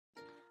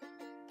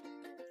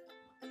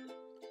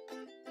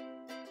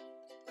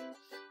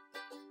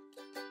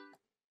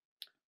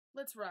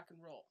Let's rock and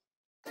roll.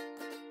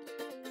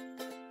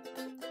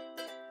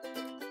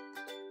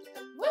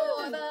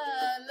 For the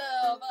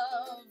love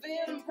of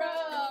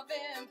improv,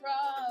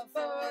 improv.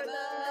 For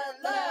the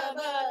love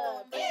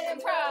of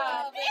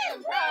improv,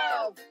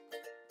 improv.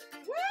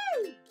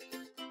 Woo!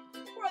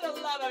 For the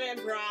love of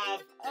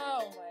improv.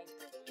 Oh my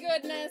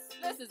goodness,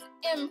 this is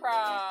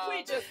improv.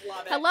 We just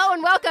love it. Hello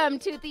and welcome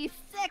to the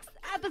 6th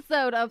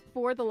episode of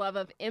For the Love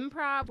of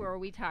Improv, where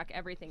we talk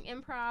everything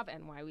improv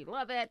and why we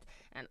love it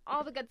and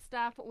all the good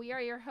stuff. We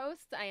are your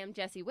hosts. I am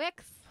Jessie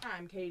Wicks.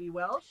 I'm Katie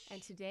Welsh.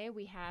 And today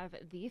we have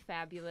the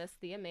fabulous,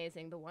 the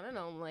amazing, the one and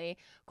only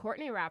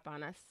Courtney Ropp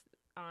on us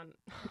on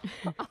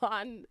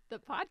the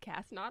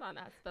podcast. Not on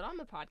us, but on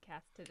the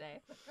podcast today.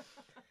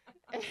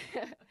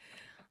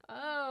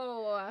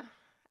 Oh,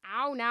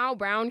 ow now,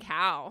 brown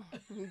cow.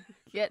 I'm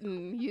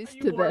getting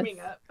used to warming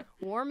this. up?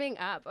 Warming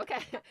up. Okay.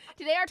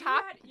 Today our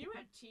topic. You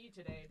had tea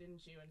today,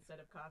 didn't you, instead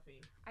of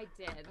coffee? I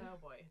did. Oh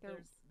boy,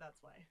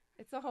 that's why.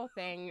 It's a whole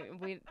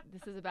thing.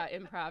 This is about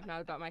improv,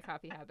 not about my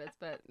coffee habits,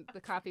 but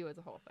the coffee was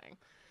a whole thing.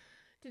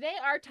 Today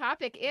our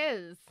topic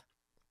is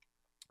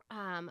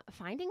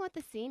finding what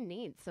the scene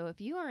needs. So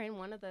if you are in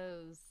one of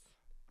those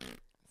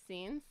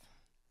scenes,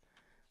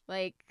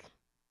 like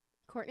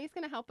Courtney's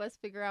going to help us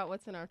figure out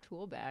what's in our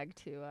tool bag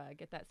to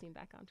get that scene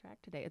back on track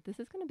today. This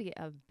is going to be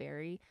a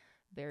very,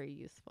 very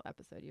useful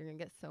episode. You're going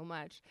to get so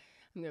much.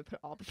 I'm going to put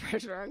all the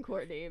pressure on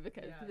Courtney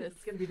because this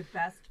is going to be the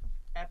best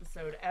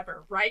episode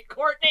ever. Right,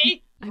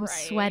 Courtney? I'm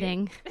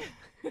sweating.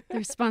 The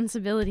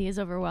responsibility is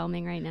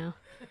overwhelming right now.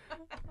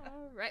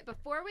 All right.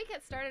 Before we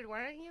get started,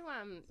 why don't you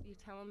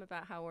tell them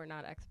about how we're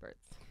not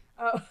experts?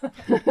 Oh,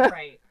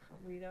 right.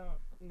 We don't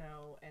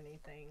know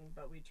anything,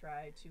 but we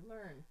try to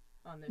learn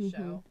on this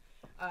show.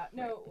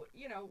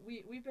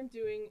 We've been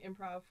doing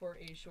improv for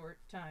a short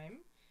time,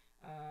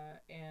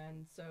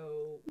 and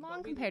so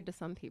long compared to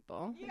some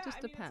people. Yeah, it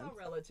just depends. It's all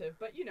relative,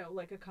 but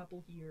like a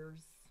couple years.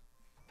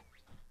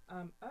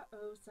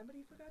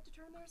 Somebody forgot to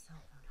turn their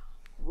cell phone off.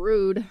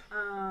 Rude.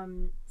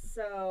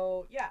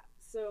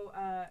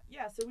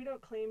 So we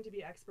don't claim to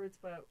be experts,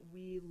 but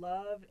we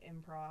love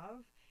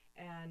improv,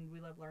 and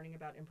we love learning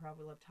about improv.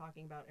 We love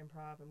talking about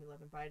improv, and we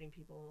love inviting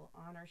people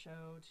on our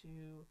show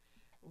to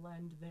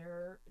lend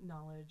their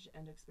knowledge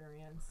and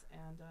experience,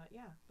 and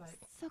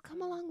so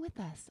come along with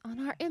us on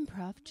our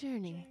improv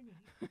journey.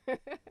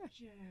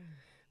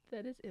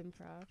 That is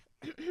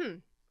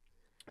improv.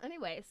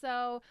 Anyway,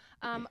 so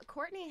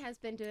Courtney has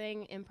been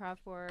doing improv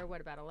for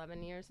about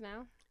 11 years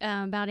now?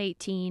 About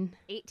 18.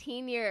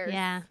 18 years.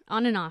 Yeah,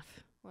 on and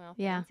off. Well,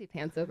 yeah. Fancy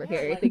pants over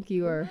here. I think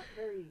you are.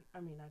 I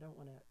don't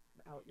want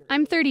to out your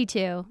I'm age.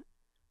 32.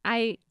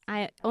 I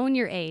own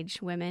your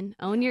age, women.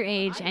 Own your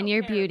age and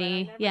your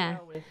beauty. Yeah.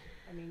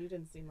 You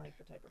didn't seem like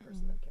the type of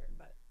person that cared,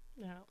 but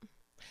no.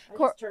 I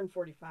just turned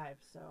 45,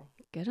 so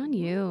good on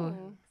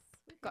you.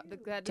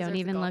 Don't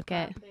even look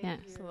at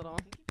Just a little.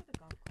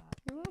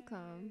 You're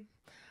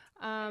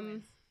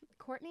welcome.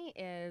 Courtney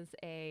is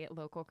a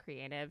local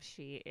creative.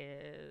 She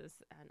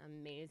is an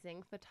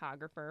amazing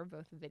photographer,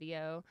 both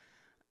video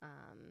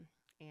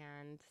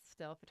and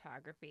still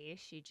photography.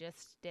 She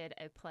just did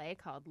a play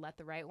called Let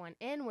the Right One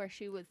In, where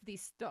she was the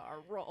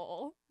star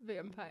role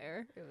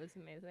vampire. It was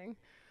amazing.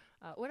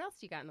 What else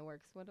you got in the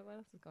works? What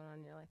else is going on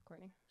in your life,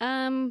 Courtney?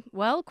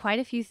 Well, quite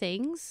a few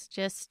things.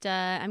 Just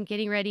I'm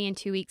getting ready in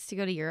 2 weeks to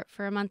go to Europe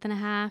for a month and a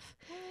half.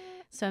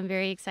 So I'm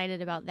very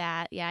excited about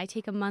that. Yeah, I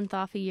take a month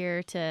off a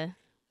year to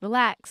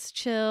relax,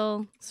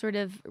 chill, sort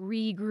of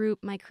regroup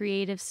my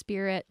creative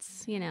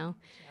spirits,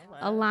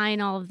 align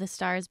all of the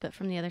stars, but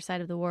from the other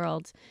side of the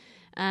world.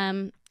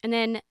 And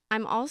then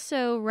I'm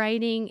also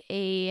writing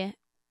a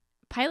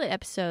pilot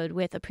episode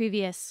with a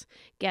previous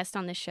guest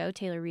on the show,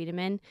 Taylor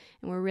Riedeman,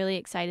 and we're really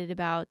excited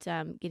about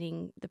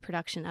getting the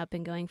production up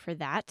and going for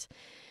that.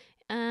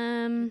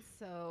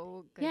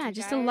 So good. Yeah,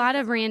 just a lot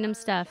of random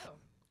stuff.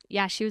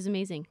 Yeah, she was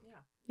amazing.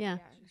 Yeah.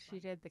 She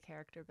did the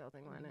character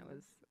building one. It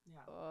was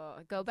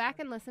go back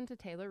and listen to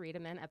Taylor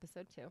Riedeman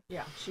episode 2.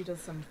 Yeah, she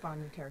does some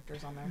fun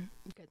characters on there.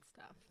 Good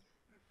stuff.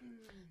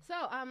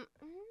 So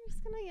we're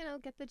just gonna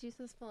get the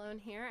juices flowing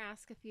here.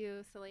 Ask a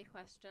few silly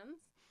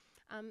questions.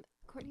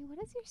 Courtney,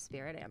 what is your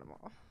spirit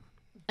animal?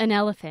 An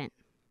elephant.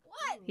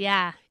 What?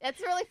 Yeah. It's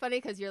really funny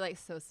because you're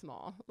so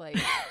small. Like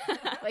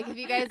if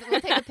you guys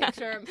will take a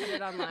picture and put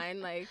it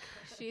online,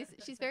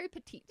 she's very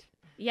petite.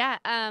 Yeah.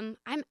 I'm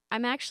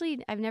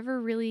actually I've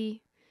never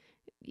really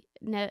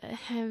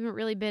haven't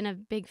really been a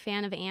big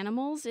fan of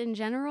animals in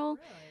general.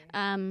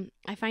 Really?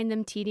 I find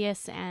them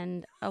tedious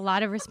and a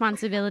lot of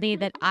responsibility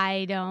that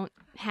I don't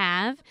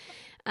have.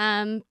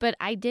 But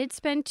I did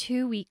spend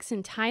 2 weeks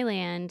in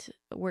Thailand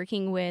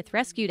working with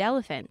rescued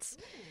elephants.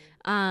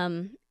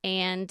 And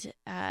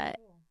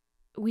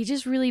we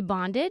just really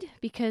bonded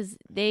because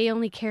they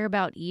only care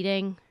about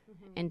eating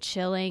and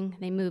chilling.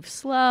 They move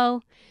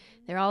slow.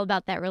 They're all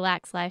about that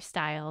relaxed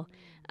lifestyle.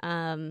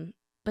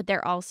 But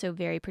they're also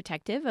very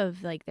protective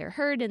of their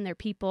herd and their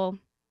people.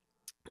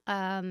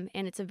 And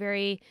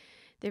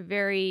they're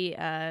very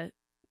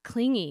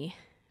clingy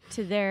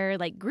to their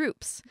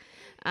groups.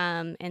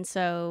 And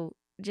so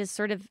just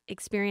sort of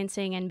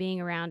experiencing and being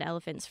around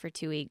elephants for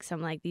 2 weeks,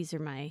 I'm like, these are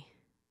my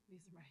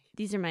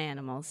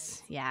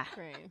animals. Yeah.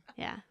 Great.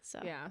 Yeah. So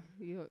Yeah,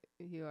 you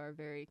are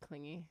very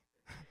clingy.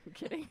 I'm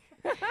kidding.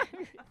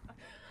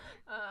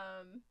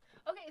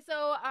 Okay,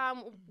 so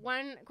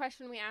one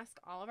question we ask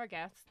all of our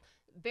guests.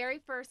 Very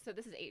first, so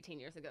this is 18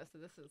 years ago, so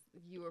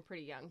you were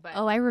pretty young. But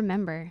oh, I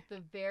remember.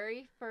 the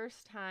very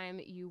first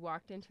time you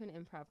walked into an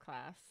improv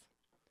class,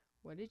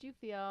 what did you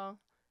feel?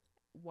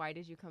 Why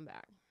did you come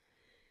back?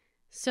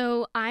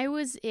 So I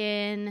was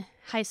in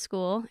high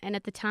school, and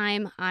at the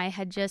time I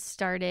had just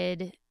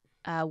started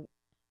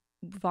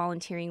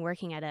volunteering,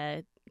 working at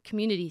a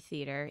community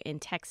theater in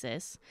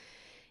Texas.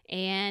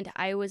 And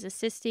I was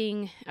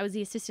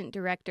the assistant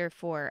director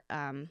for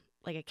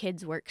like a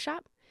kids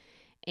workshop,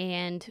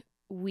 and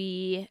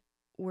we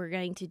were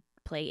going to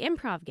play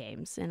improv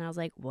games. And I was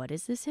like, what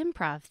is this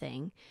improv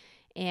thing?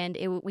 And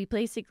we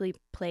basically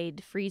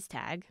played freeze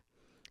tag.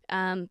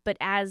 But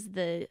as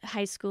the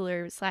high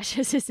schooler /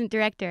 assistant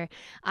director,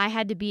 I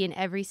had to be in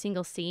every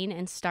single scene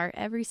and start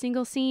every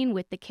single scene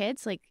with the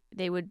kids. Like,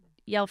 they would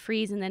yell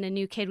freeze, and then a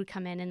new kid would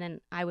come in, and then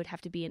I would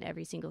have to be in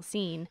every single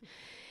scene.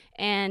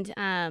 And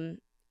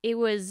it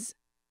was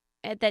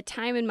at that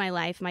time in my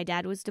life, my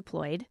dad was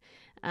deployed.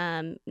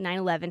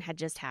 9/11 had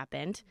just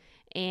happened.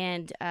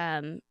 And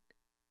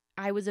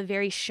I was a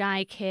very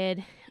shy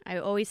kid. I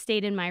always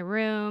stayed in my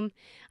room.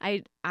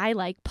 I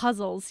like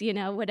puzzles,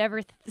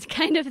 whatever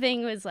kind of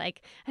thing was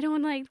like, I don't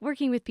want to like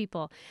working with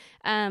people.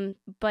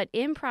 But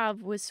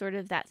improv was sort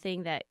of that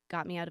thing that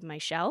got me out of my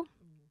shell.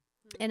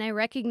 And I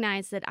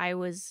recognized that I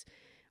was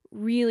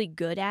really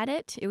good at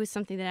it. It was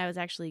something that I was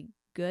actually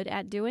good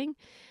at doing.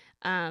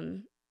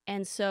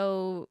 And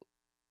so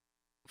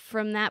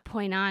from that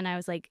point on, I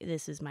was like,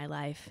 this is my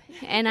life.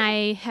 And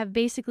I have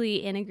basically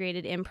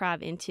integrated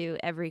improv into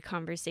every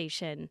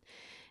conversation,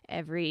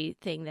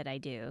 everything that I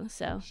do.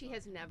 So She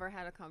has never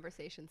had a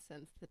conversation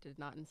since that did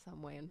not in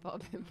some way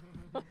involve him.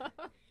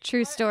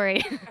 true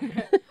story.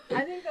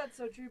 I think that's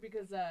so true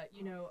because, a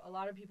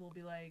lot of people will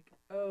be like,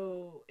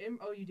 oh,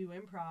 you do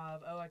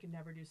improv. Oh, I could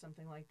never do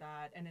something like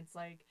that. And it's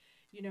like,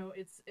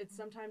 it's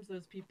sometimes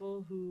those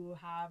people who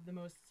have the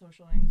most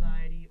social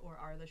anxiety or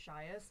are the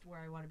shyest where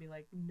I want to be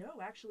like, no,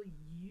 actually,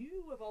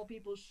 you of all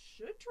people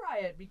should try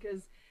it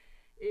because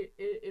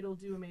it'll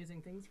do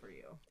amazing things for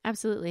you.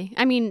 Absolutely.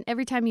 I mean,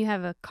 every time you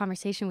have a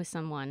conversation with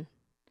someone,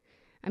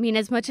 I mean,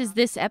 as much as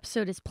this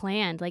episode is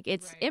planned, like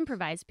it's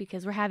improvised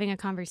because we're having a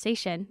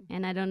conversation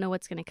and I don't know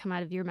what's going to come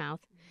out of your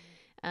mouth.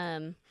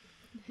 But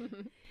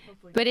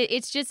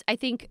it's just, I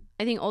think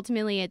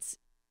ultimately it's,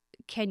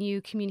 can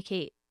you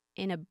communicate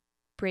in a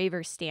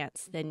braver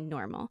stance than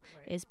normal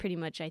is pretty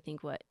much, I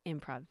think, what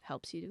improv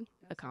helps you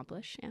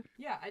accomplish.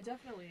 Yeah, I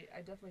definitely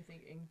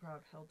think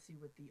improv helps you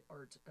with the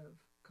art of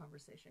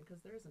conversation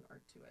because there is an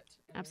art to it.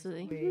 And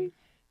absolutely. There's a way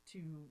to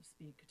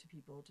speak to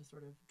people to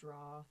sort of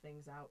draw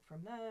things out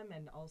from them,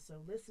 and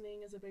also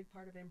listening is a big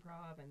part of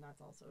improv, and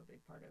that's also a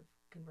big part of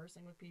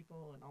conversing with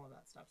people and all of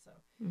that stuff. So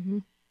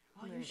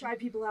all you shy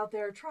people out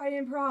there, try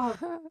improv.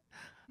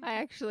 I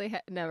actually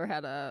never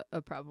had a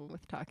problem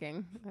with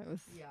talking. I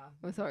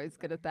was always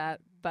good at that,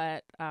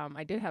 but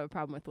I did have a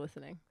problem with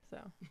listening.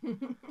 So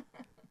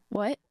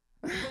what?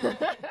 Good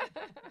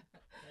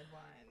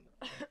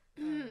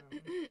one.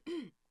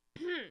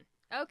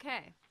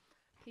 Okay,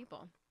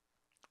 people.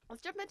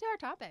 Let's jump into our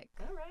topic.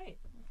 All right.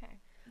 Okay.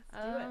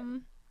 Let's do it.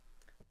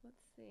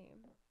 Let's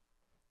see.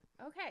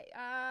 Okay.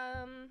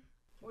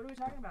 What are we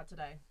talking about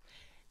today?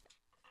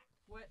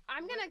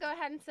 I'm going to go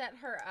ahead and set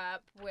her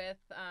up with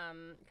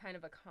kind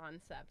of a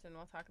concept, and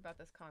we'll talk about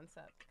this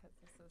concept because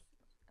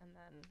and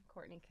then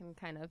Courtney can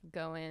kind of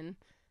go in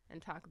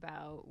and talk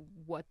about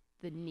what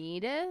the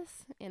need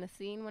is in a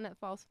scene when it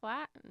falls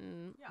flat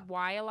and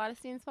why a lot of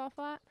scenes fall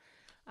flat.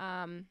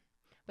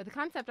 But the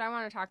concept I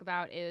want to talk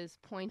about is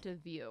point of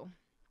view.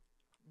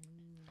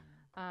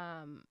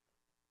 I'm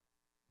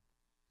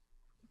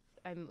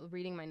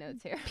reading my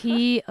notes here.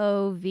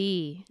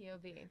 POV.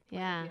 POV.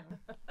 Yeah.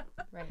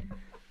 Right.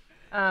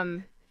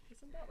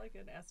 Isn't that like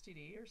an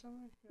STD or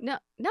something?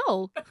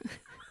 No.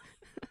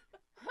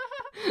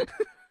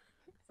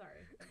 Sorry.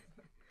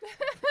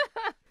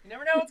 You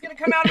never know what's going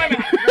to come out of my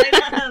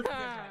mouth.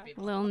 Right?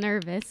 A little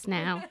nervous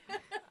now.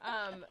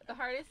 The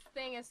hardest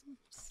thing is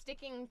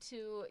sticking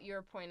to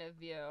your point of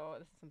view.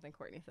 This is something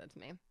Courtney said to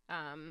me.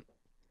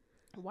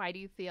 Why do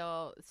you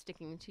feel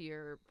sticking to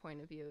your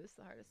point of view is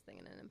the hardest thing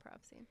in an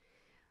improv scene?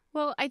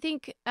 Well, I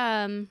think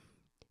a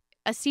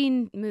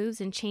scene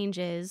moves and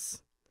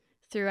changes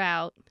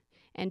throughout,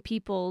 and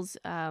people's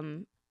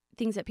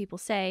things that people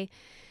say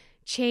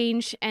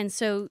change. And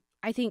so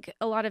I think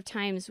a lot of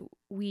times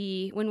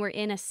when we're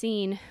in a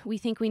scene, we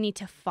think we need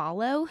to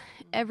follow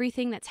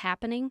everything that's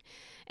happening.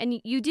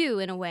 And you do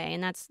in a way,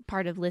 and that's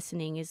part of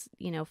listening is,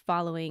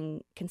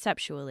 following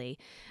conceptually.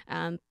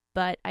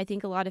 But I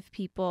think a lot of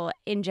people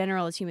in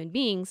general as human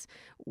beings,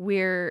 we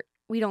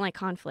don't like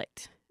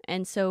conflict.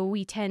 And so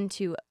we tend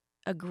to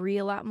agree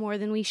a lot more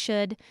than we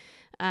should.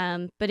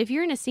 But if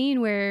you're in a scene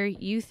where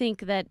you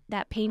think that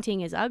that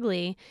painting is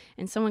ugly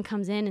and someone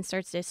comes in and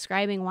starts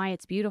describing why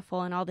it's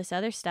beautiful and all this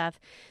other stuff,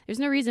 there's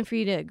no reason for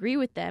you to agree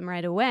with them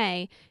right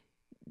away.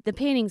 The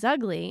painting's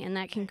ugly, and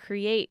that can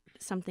create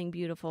something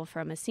beautiful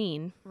from a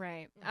scene.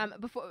 Right.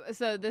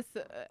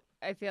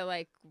 I feel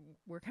like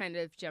we're kind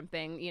of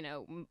jumping,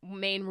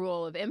 main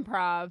rule of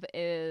improv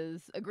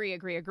is agree,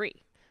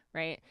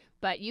 right?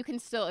 But you can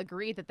still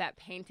agree that that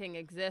painting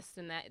exists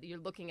and that you're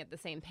looking at the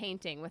same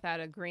painting without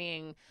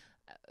agreeing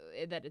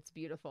that it's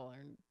beautiful or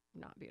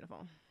not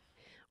beautiful.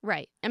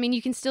 Right. I mean,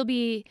 you can still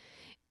be,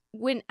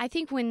 when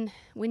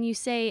you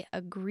say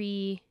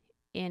agree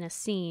in a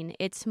scene,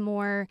 it's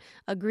more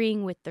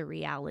agreeing with the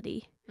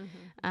reality.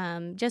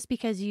 Mm-hmm. Just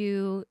because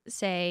you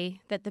say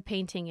that the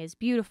painting is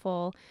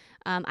beautiful,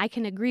 I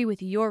can agree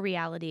with your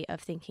reality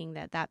of thinking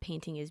that that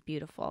painting is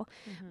beautiful.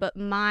 Mm-hmm. But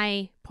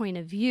my point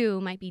of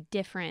view might be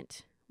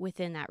different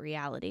within that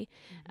reality.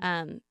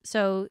 Mm-hmm.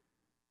 So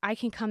I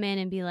can come in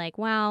and be like,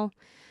 well,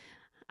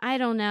 I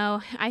don't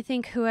know. I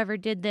think whoever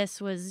did this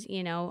was,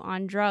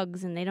 on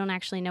drugs and they don't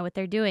actually know what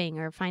they're doing,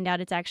 or find out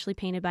it's actually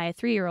painted by a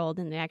 3-year-old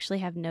and they actually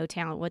have no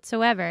talent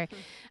whatsoever.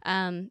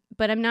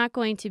 But I'm not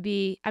going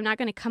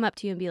to come up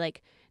to you and be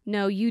like,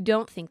 no, you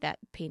don't think that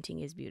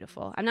painting is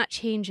beautiful. I'm not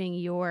changing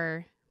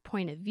your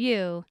point of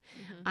view.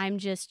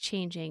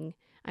 Mm-hmm.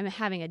 I'm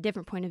having a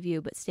different point of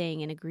view, but staying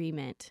in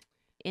agreement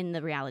in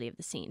the reality of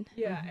the scene.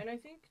 Yeah, mm-hmm. And I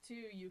think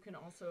too, you can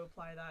also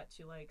apply that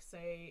to, like,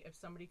 say if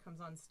somebody comes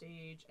on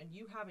stage and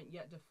you haven't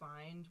yet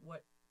defined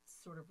what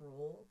sort of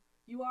role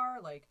you are,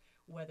 like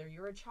whether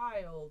you're a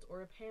child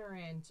or a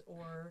parent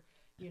or,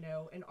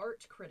 an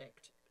art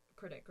critic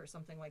or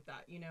something like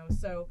that,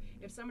 So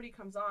if somebody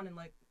comes on and,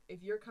 like,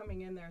 if you're coming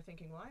in there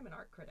thinking, well, I'm an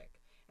art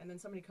critic, and then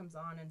somebody comes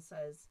on and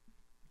says,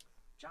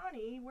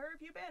 Johnny, where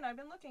have you been? I've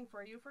been looking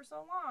for you for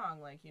so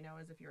long, like,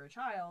 as if you're a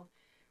child.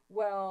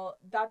 Well,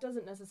 that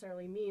doesn't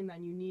necessarily mean that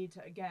you need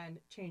to, again,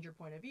 change your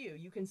point of view.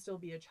 You can still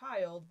be a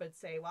child, but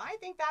say, well, I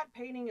think that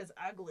painting is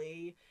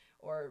ugly,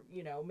 or,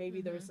 maybe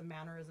mm-hmm. there's some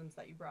mannerisms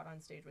that you brought on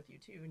stage with you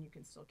too, and you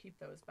can still keep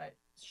those, but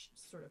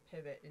sort of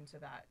pivot into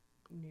that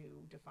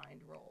new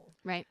defined role.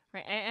 Right.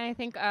 And I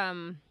think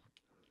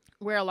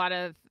where a lot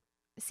of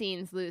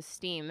scenes lose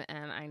steam,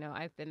 and I know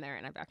I've been there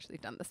and I've actually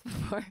done this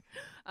before,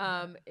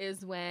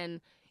 is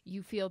when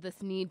you feel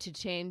this need to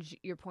change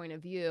your point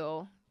of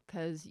view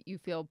because you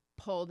feel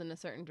pulled in a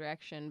certain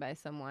direction by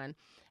someone,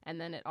 and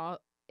then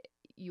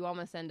you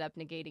almost end up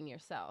negating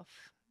yourself.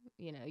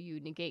 You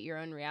negate your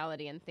own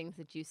reality, and things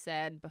that you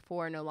said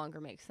before no longer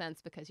make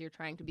sense because you're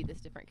trying to be this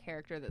different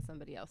character that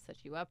somebody else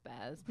set you up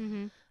as.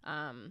 Mm-hmm.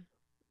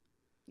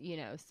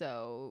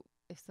 So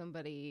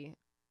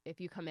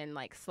if you come in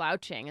like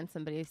slouching and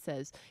somebody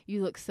says,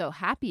 you look so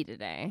happy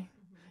today,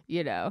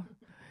 mm-hmm.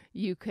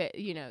 You could,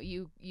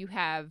 you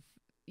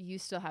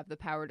still have the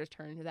power to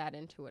turn that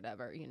into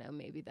whatever,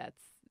 maybe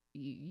that's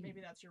maybe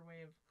that's your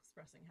way of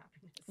expressing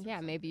happiness. Yeah,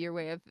 maybe your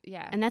way of,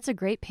 yeah. And that's a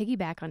great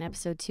piggyback on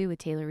episode 2 with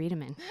Taylor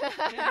Riedeman.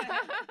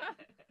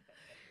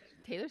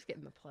 Taylor's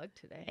getting the plug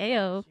today.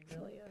 Ayo. She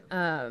really is.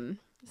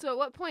 So at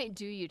what point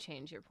do you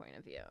change your point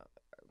of view?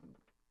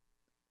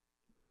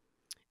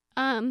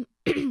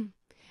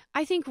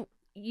 I think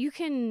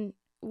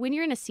when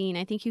you're in a scene,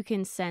 I think you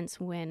can sense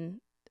when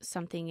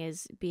something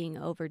is being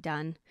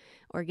overdone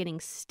or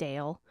getting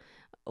stale,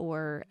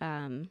 or,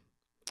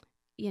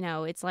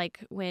 it's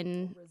like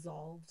when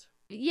resolved.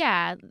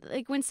 Yeah,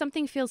 like when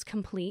something feels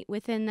complete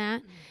within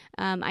that.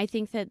 I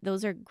think that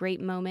those are great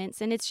moments,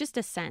 and it's just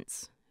a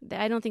sense.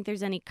 I don't think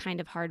there's any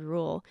kind of hard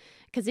rule,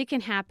 because it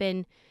can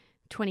happen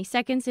 20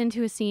 seconds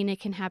into a scene, it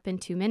can happen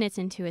 2 minutes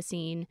into a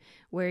scene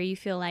where you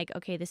feel like,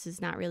 okay, this is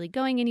not really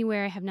going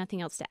anywhere, I have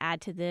nothing else to add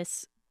to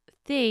this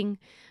thing.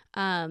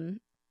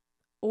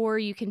 Or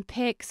you can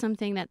pick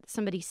something that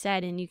somebody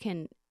said,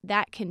 and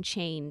that can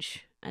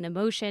change an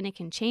emotion, it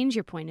can change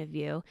your point of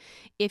view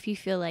if you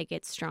feel like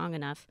it's strong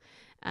enough.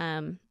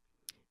 I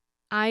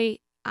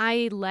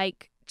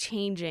like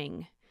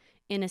changing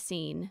in a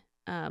scene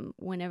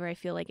whenever I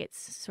feel like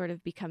it's sort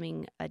of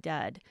becoming a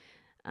dud,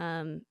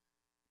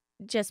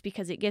 just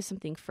because it gives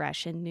something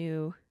fresh and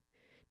new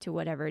to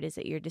whatever it is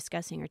that you're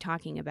discussing or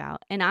talking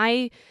about. And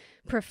I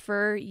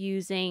prefer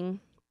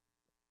using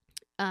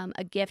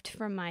a gift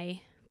from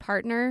my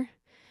partner,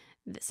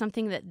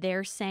 something that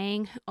they're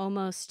saying,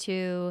 almost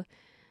to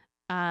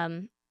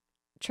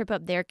trip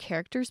up their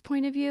character's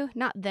point of view,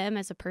 not them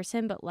as a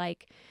person, but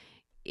like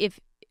if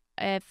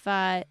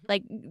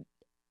like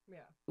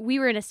we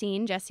were in a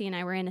scene, Jesse and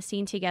I were in a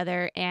scene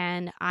together,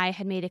 and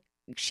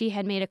she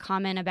had made a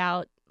comment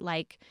about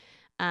like,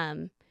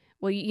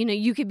 well,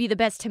 you could be the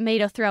best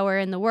tomato thrower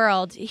in the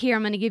world. Here,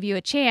 I'm going to give you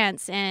a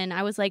chance. And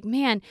I was like,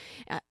 man,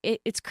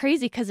 it's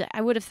crazy, because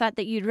I would have thought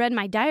that you'd read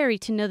my diary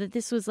to know that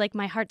this was like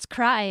my heart's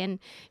cry. And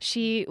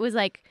she was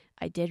like,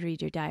 I did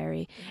read your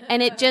diary.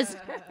 And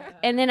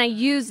and then I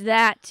used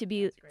that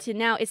to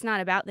now it's not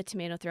about the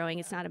tomato throwing.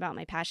 It's not about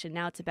my passion.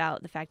 Now it's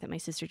about the fact that my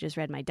sister just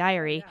read my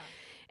diary. Yeah.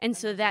 And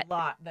so that a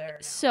lot there now.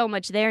 So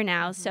much there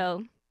now. Mm-hmm.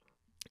 So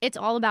it's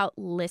all about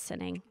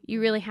listening.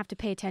 You really have to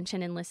pay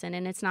attention and listen.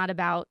 And it's not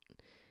about,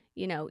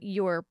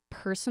 your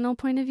personal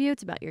point of view.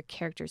 It's about your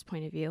character's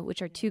point of view,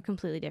 which are two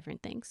completely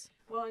different things.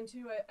 Well, and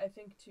two, I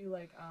think too,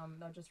 like,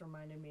 that just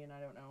reminded me, and I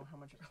don't know how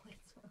much it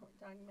relates to what we're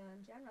talking about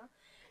in general,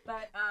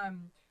 but,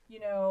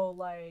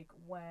 like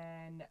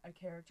when a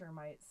character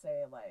might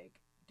say,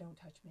 like, don't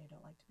touch me, I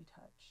don't like to be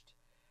touched,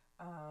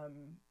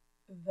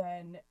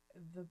 then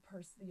the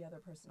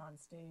other person on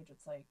stage,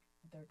 it's like,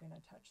 they're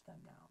gonna touch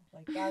them now.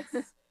 Like,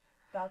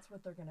 that's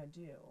what they're gonna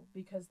do,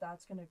 because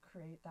that's gonna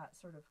create that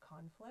sort of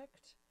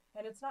conflict.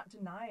 And it's not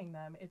denying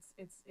them, it's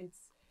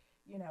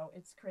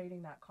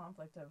creating that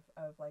conflict of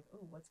like,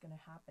 ooh, what's going to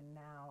happen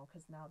now?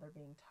 Because now they're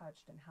being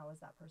touched, and how is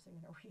that person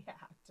going to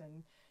react?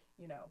 And,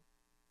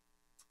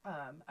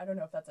 I don't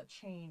know if that's a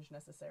change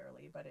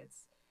necessarily, but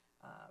it's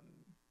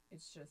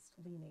just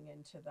leaning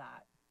into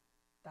that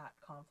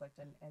conflict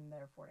and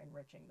therefore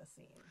enriching the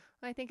scene.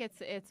 Well, I think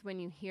it's when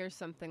you hear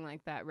something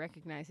like that,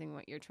 recognizing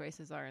what your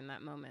choices are in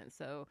that moment.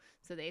 So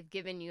they've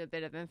given you a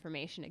bit of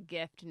information, a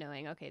gift,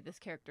 knowing, okay, this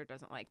character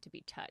doesn't like to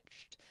be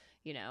touched.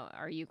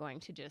 Are you going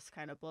to just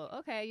kind of blow,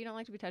 okay, you don't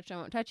like to be touched, I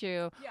won't touch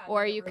you. Yeah,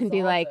 or you can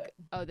be like,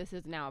 oh, this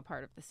is now a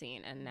part of the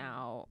scene, and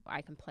now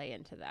I can play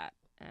into that.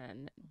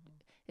 And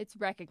it's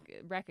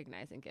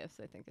recognizing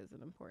gifts, I think, is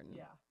an important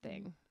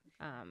thing.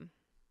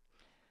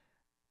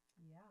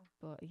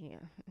 Well, yeah,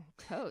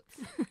 totes.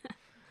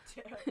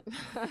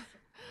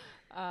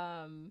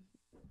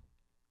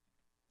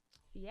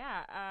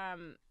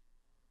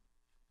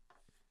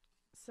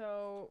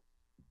 So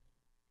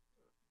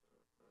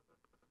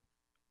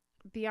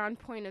beyond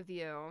point of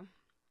view,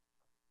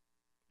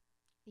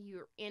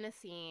 you're in a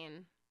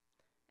scene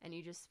and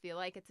you just feel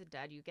like it's a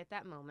dud. You get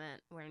that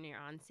moment when you're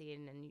on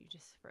scene and you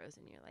just froze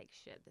and you're like,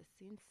 shit, this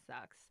scene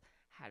sucks.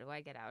 How do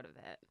I get out of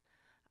it?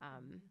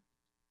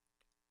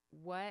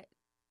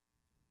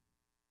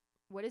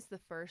 What is the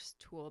first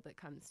tool that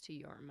comes to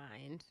your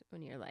mind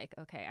when you're like,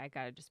 okay, I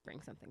got to just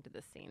bring something to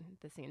this scene.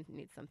 The scene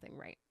needs something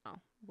right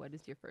now. What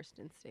is your first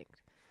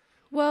instinct?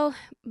 Well,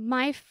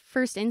 my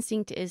first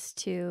instinct is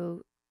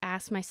to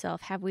ask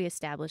myself, have we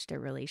established a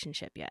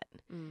relationship yet?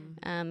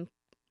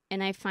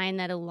 And I find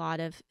that a lot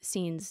of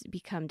scenes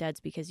become duds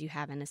because you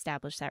haven't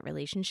established that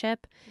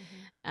relationship.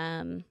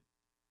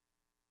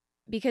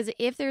 Because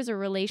if there's a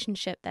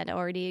relationship that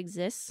already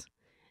exists,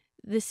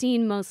 the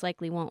scene most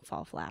likely won't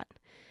fall flat.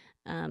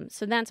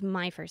 So that's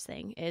my first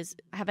thing is,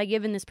 have I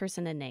given this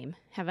person a name?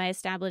 Have I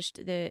established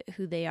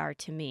who they are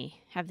to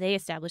me? Have they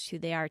established who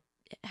they are?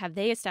 Have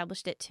they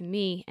established it to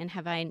me, and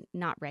have I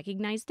not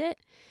recognized it?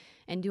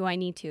 And do I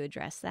need to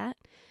address that?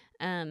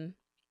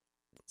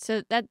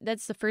 So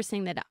that's the first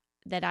thing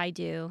that I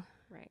do.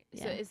 Right.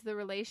 Yeah. So is the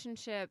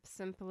relationship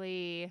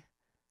simply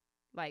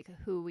like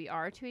who we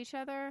are to each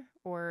other,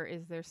 or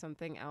is there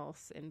something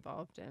else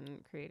involved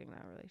in creating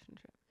that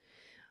relationship?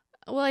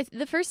 Well,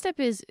 the first step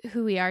is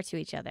who we are to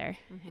each other.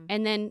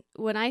 And then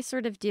what I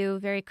sort of do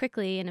very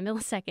quickly in a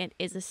millisecond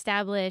is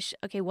establish,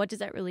 okay, what does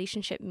that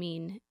relationship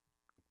mean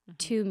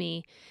to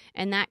me?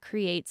 And that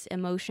creates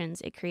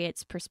emotions. It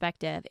creates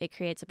perspective. It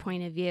creates a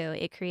point of view.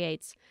 It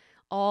creates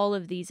all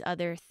of these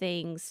other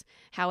things,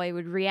 how I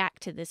would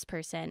react to this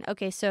person.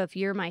 Okay, so if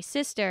you're my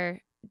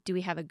sister, do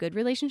we have a good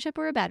relationship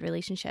or a bad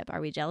relationship?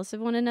 Are we jealous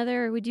of one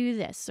another, or would you do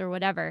this or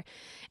whatever?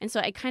 And so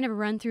I kind of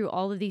run through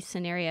all of these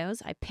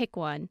scenarios. I pick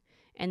one,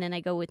 and then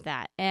I go with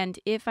that. And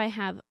if I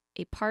have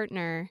a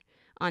partner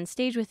on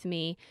stage with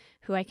me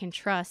who I can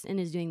trust and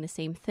is doing the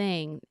same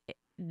thing,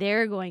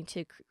 they're going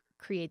to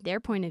create their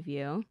point of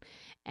view.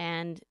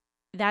 And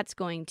that's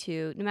going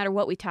to, no matter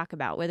what we talk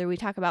about, whether we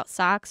talk about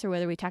socks or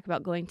whether we talk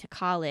about going to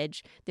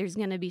college, there's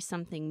going to be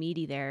something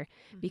meaty there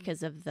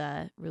because of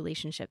the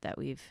relationship that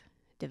we've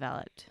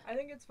developed. I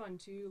think it's fun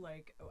too,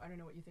 like, I don't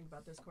know what you think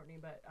about this, Courtney,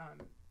 but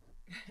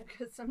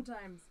because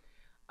sometimes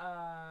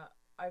I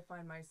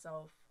find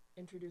myself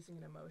introducing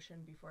an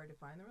emotion before I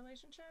define the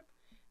relationship,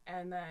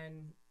 and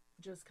then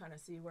just kind of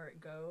see where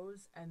it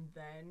goes, and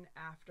then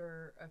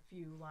after a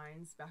few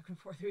lines back and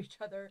forth with each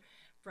other,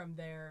 from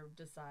there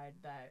decide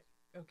that,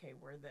 okay,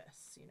 we're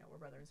this, we're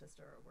brother and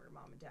sister, or we're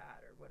mom and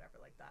dad, or whatever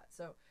like that.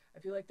 So I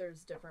feel like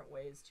there's different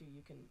ways to,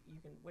 you can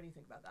what do you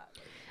think about that?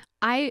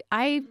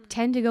 I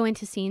tend to go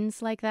into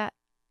scenes like that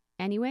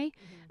anyway,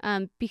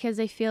 because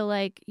I feel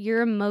like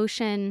your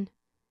emotion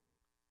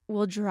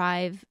will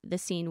drive the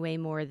scene way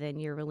more than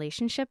your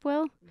relationship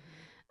will.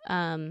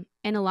 And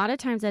a lot of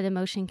times that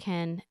emotion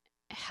can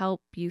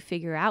help you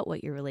figure out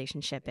what your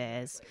relationship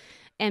is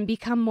and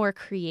become more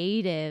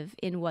creative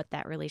in what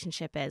that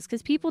relationship is.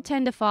 Because people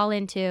tend to fall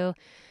into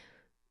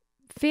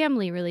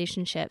family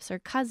relationships or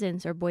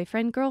cousins or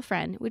boyfriend,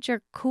 girlfriend, which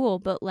are cool.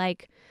 But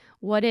like,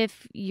 what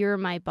if you're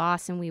my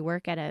boss and we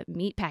work at a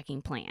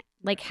meatpacking plant?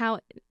 Like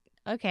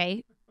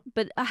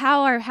but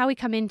how we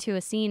come into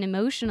a scene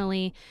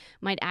emotionally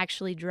might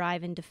actually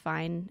drive and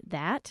define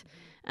that.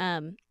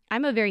 I'm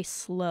a very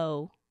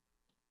slow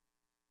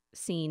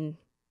scene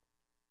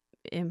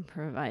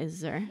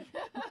improviser,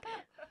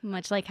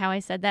 much like how I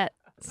said that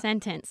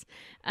sentence.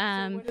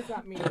 So what does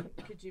that mean?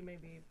 Could you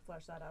maybe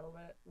flesh that out a little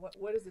bit?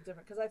 What is it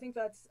different? Because I think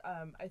that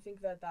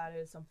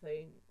is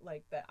something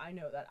like that I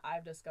know that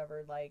I've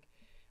discovered. Like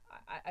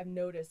I've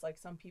noticed like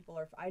some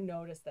people I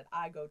notice that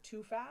I go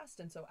too fast,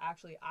 and so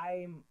actually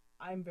I'm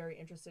very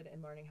interested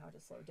in learning how to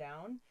slow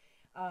down.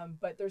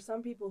 But there's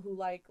some people who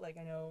like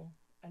I know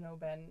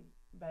Ben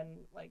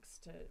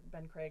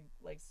Craig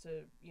likes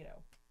to,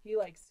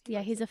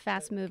 he's a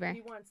fast mover.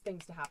 He wants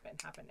things to happen.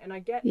 And I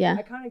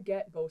kind of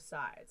get both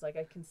sides. Like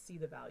I can see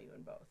the value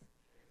in both.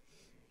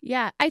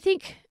 Yeah, I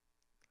think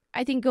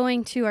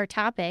going to our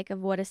topic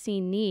of what a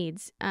scene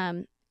needs,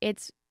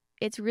 it's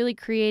really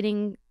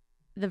creating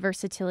the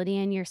versatility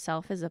in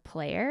yourself as a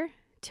player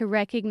to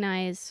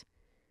recognize,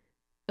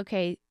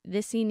 okay,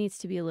 this scene needs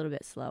to be a little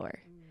bit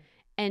slower,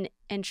 and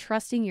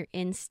trusting your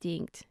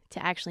instinct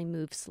to actually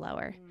move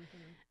slower.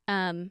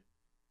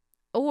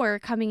 Or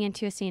coming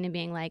into a scene and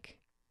being like,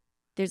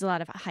 there's a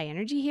lot of high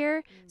energy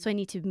here, so I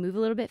need to move a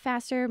little bit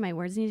faster. My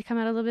words need to come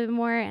out a little bit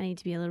more. I need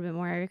to be a little bit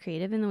more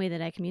creative in the way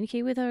that I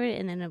communicate with her,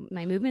 and then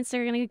my movements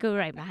are going to go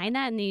right behind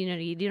that, and you don't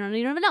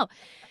even know.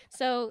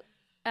 So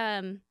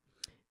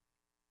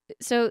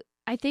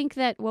I think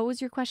that, what was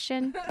your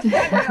question?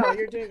 No,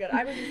 you're doing good.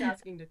 I was just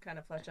asking to kind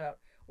of flesh out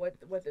what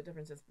the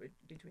difference is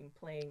between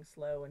playing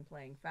slow and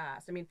playing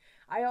fast. I mean,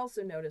 I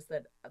also noticed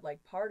that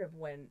like part of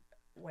when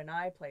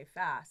I play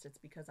fast, it's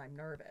because I'm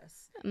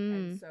nervous.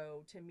 And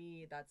so to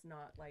me, that's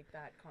not like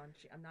that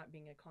I'm not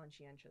being a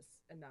conscientious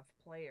enough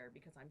player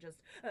because I'm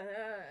just,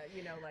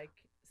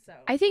 so.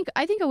 I think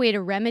a way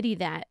to remedy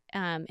that,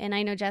 and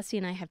I know Jesse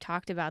and I have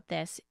talked about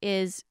this,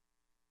 is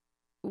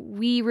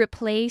we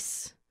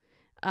replace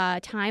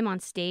time on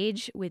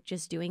stage with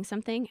just doing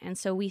something. And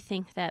so we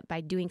think that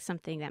by doing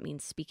something, that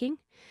means speaking.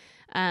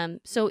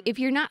 So if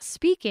you're not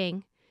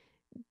speaking,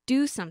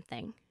 do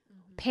something.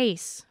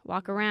 Pace,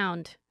 walk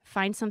around,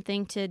 find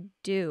something to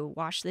do,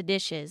 wash the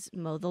dishes,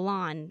 mow the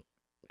lawn,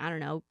 I don't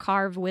know,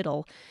 carve,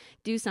 whittle,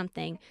 do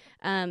something.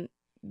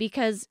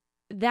 Because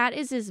that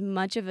is as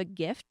much of a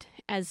gift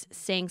as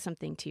saying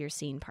something to your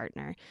scene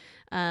partner.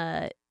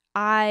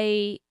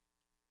 I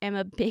am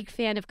a big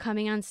fan of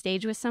coming on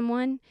stage with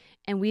someone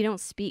and we don't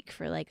speak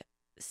for like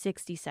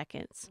 60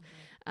 seconds.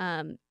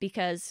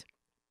 Because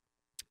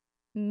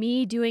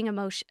me doing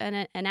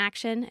an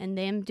action and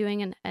them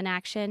doing an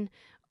action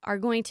are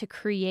going to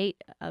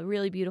create a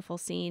really beautiful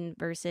scene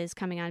versus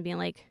coming on and being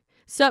like,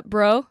 "Sup,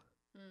 bro?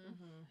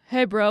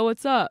 Hey, bro,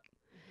 what's up?"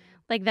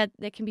 Like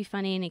that can be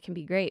funny and it can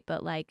be great,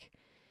 but like,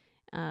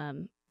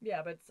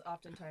 yeah, but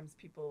oftentimes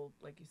people,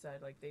 like you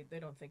said, like they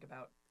don't think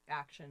about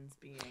actions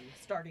being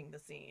starting the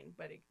scene,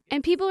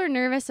 and people are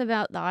nervous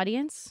about the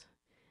audience.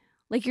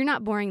 Like, you're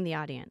not boring the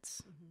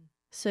audience,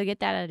 so get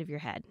that out of your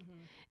head.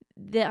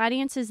 The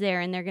audience is there,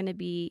 and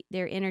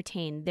they're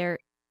entertained.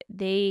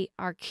 They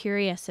are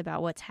curious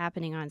about what's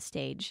happening on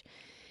stage.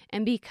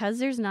 And because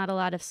there's not a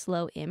lot of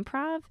slow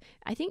improv,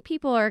 I think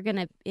people are going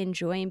to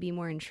enjoy and be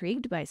more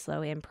intrigued by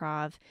slow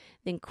improv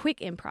than quick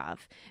improv,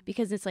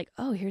 because it's like,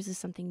 oh, here's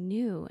something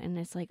new. And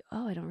it's like,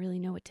 oh, I don't really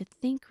know what to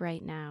think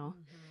right now.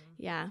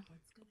 Yeah.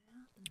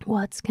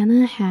 What's going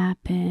to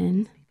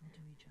happen?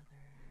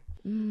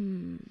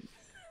 I'm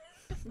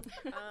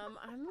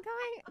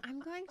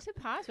going to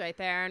pause right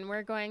there, and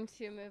we're going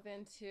to move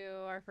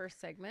into our first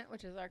segment,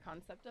 which is our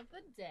concept of the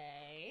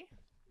day.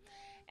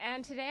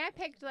 And today I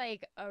picked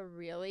like a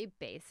really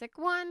basic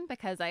one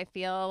because I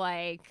feel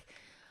like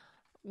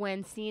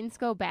when scenes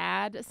go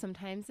bad,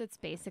 sometimes it's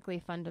basically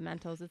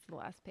fundamentals. It's the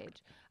last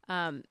page.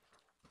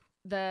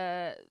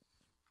 The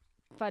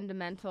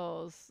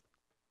fundamentals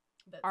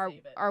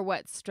are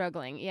what's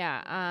struggling.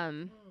 Yeah.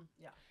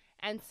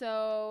 And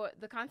so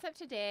the concept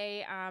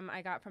today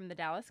I got from the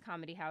Dallas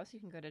Comedy House. You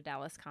can go to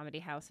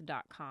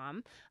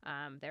dallascomedyhouse.com,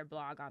 their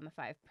blog on the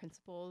 5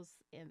 principles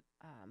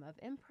of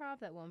improv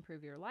that will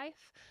improve your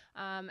life.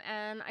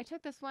 And I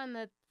took this one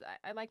that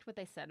I liked what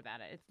they said about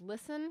it. It's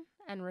listen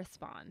and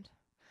respond.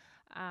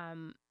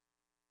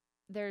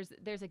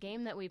 There's a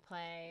game that we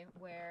play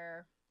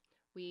where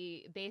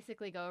we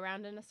basically go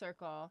around in a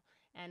circle,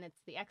 and it's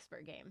the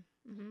expert game.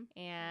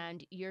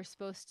 And you're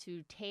supposed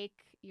to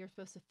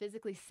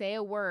physically say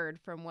a word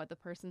from what the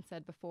person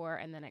said before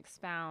and then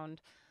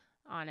expound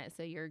on it.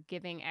 So you're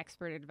giving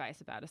expert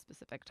advice about a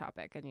specific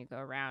topic, and you go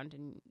around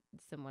and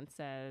someone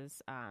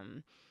says,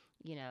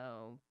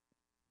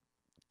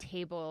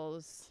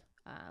 tables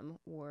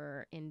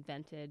were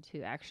invented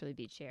to actually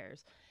be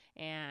chairs.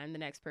 And the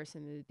next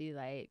person would be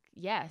like,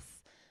 yes,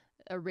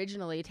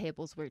 originally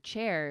tables were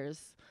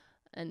chairs,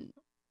 and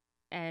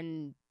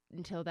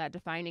until that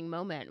defining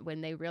moment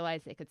when they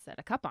realized they could set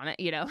a cup on it,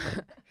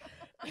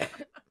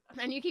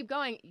 And you keep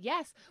going,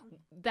 yes,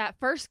 that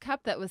first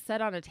cup that was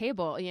set on a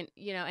table, and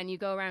you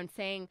go around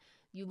saying,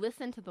 you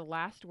listen to the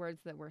last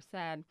words that were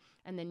said,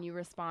 and then you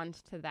respond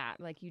to that.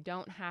 Like, you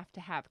don't have to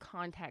have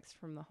context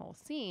from the whole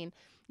scene.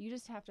 You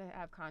just have to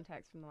have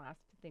context from the last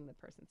thing the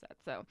person said.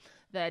 So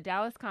the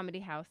Dallas Comedy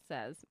House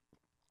says,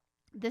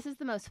 this is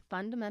the most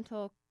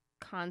fundamental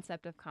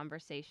concept of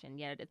conversation,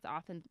 yet it's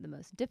often the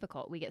most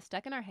difficult. We get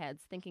stuck in our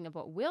heads thinking of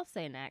what we'll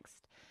say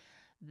next.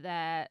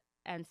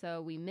 And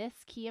so we miss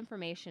key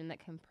information that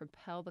can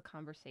propel the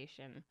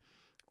conversation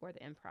or the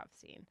improv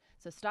scene.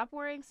 So stop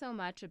worrying so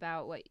much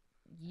about what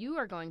you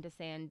are going to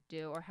say and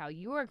do or how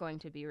you are going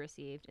to be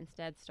received.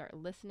 Instead, start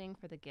listening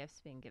for the gifts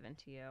being given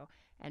to you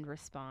and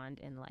respond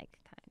in like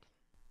kind.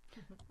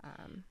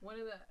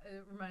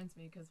 It reminds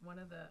me because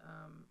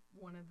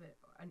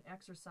an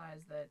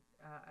exercise that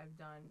I've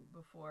done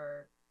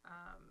before,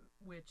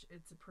 which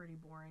it's a pretty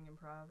boring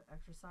improv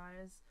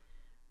exercise,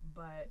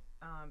 but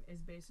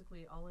is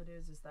basically all it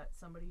is that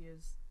somebody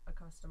is a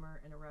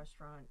customer in a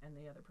restaurant and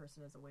the other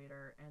person is a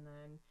waiter, and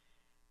then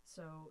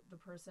so the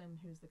person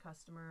who's the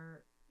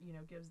customer,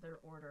 gives their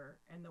order,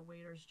 and the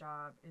waiter's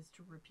job is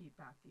to repeat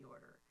back the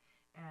order.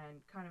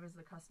 And kind of as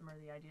the customer,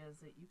 the idea is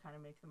that you kind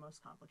of make the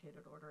most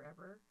complicated order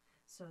ever,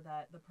 so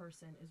that the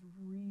person is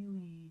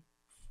really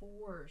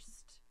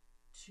forced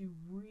to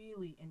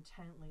really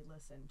intently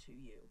listen to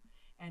you.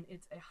 And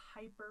it's a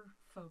hyper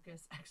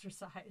focus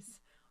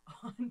exercise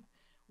on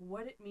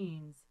what it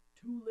means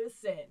to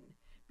listen,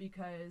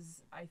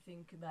 because I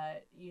think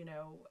that,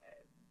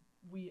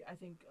 I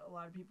think a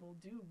lot of people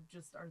do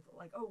just are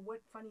like, oh,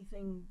 what funny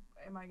thing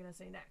am I going to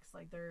say next?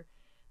 Like they're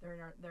in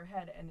their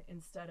head. And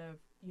instead of,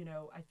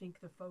 I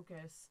think the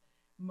focus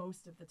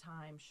most of the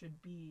time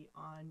should be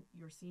on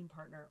your scene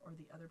partner or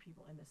the other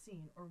people in the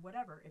scene or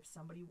whatever. If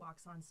somebody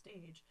walks on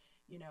stage,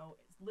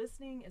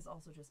 listening is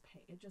also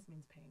it just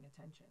means paying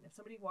attention. If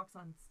somebody walks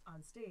on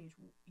stage,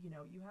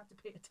 you have to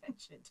pay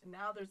attention to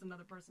now there's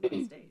another person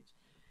on stage.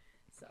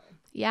 So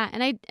yeah,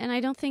 and I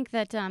don't think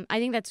that I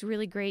think that's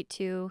really great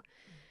too,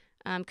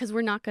 because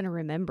we're not going to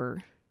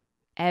remember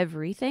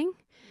everything,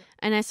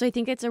 and so I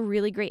think it's a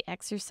really great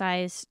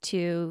exercise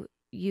to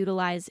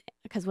utilize,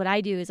 because what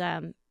I do is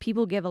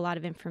people give a lot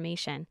of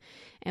information,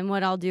 and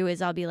what I'll do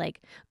is I'll be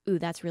like, ooh,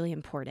 that's really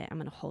important, I'm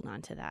going to hold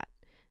on to that.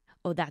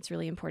 Oh, that's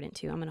really important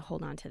too, I'm going to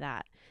hold on to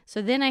that.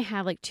 So then I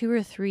have like 2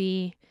 or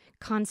 3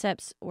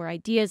 concepts or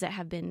ideas that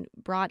have been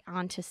brought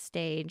onto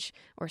stage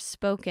or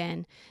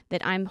spoken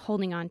that I'm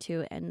holding on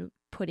to and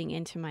putting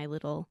into my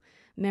little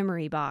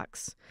memory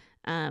box.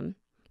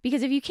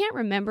 Because if you can't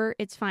remember,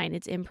 it's fine.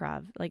 It's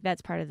improv. Like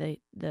that's part of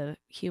the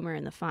humor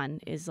and the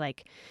fun is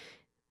like,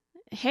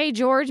 hey,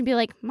 George, and be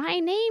like, my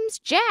name's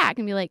Jack.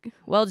 And be like,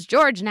 well, it's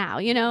George now,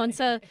 And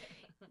so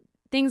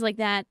things like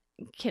that,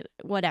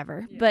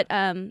 whatever.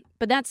 Yeah.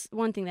 But that's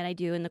one thing that I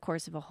do in the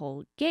course of a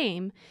whole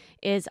game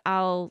is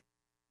I'll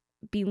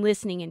be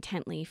listening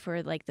intently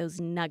for like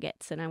those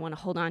nuggets and I want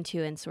to hold on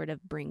to and sort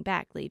of bring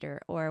back later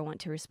or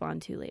want to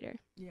respond to later.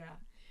 Yeah.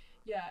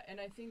 Yeah. And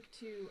I think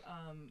too,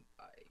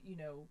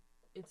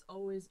 it's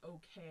always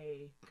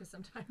okay because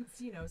sometimes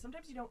you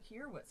don't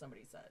hear what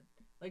somebody said.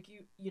 Like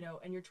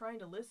and you're trying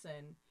to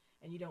listen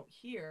and you don't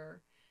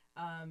hear.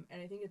 And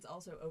I think it's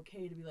also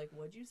okay to be like,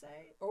 what'd you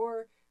say?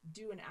 Or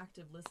do an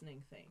active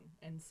listening thing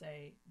and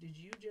say, did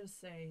you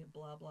just say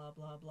blah, blah,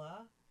 blah,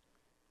 blah?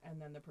 And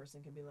then the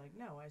person can be like,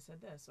 no, I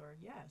said this, or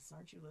yes,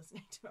 aren't you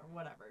listening to, or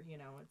whatever,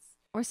 it's.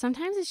 Or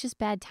sometimes it's just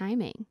bad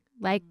timing.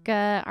 Like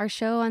our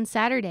show on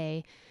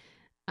Saturday,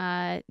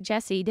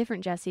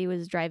 different Jesse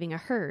was driving a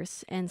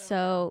hearse. And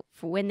so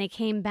when they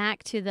came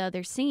back to the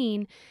other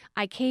scene,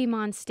 I came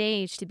on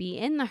stage to be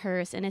in the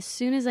hearse. And as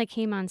soon as I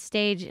came on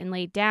stage and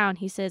laid down,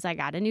 he says, I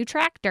got a new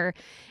tractor.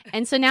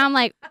 And so now I'm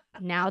like,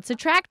 now it's a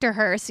tractor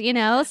hearse, So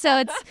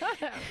it's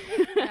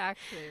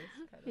actually,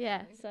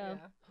 yeah. So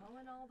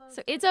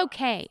it's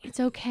okay.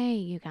 It's okay,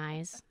 you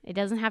guys. It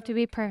doesn't have to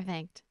be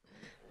perfect.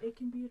 It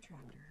can be a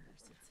tractor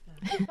hearse. It's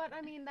fun. But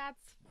I mean,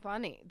 that's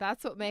funny.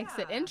 That's what makes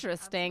it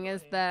interesting.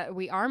 Absolutely. Is that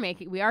we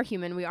are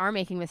human, we are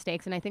making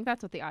mistakes, and I think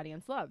that's what the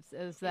audience loves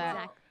is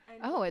that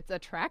oh, it's a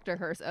tractor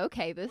hearse.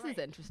 Okay, this is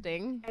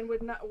interesting. And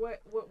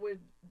what would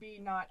be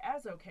not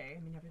as okay,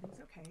 I mean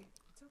everything's okay.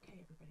 It's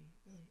okay, everybody.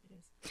 Really it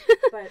is.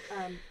 But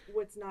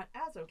what's not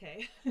as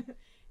okay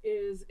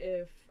is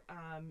if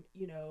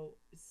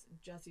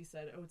Jesse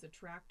said, oh, it's a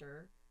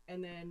tractor,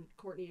 and then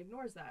Courtney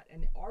ignores that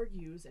and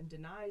argues and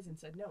denies and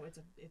said, no,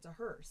 it's a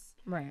hearse.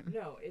 Right.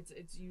 No, it's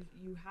you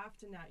have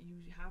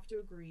to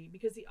agree,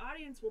 because the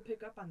audience will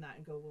pick up on that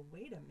and go, well,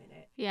 wait a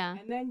minute. Yeah.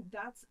 And then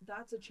that's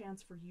a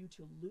chance for you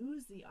to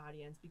lose the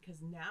audience,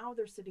 because now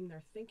they're sitting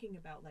there thinking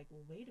about like,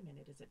 well, wait a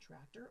minute, is it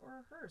tractor or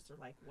a hearse, or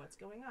like what's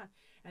going on?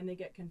 And they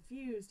get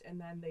confused, and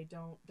then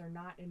they're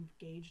not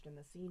engaged in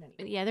the scene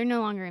anymore. Yeah, they're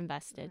no longer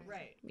invested.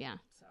 Right. Yeah.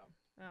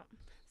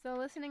 So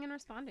listening and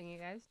responding, you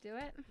guys do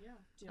it.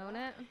 Yeah. Own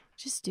it.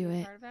 Just do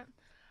it. Part of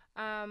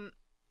it.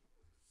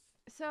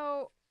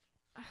 So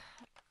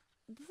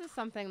this is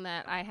something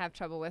that I have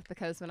trouble with,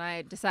 because when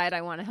I decide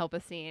I want to help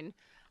a scene,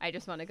 I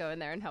just want to go in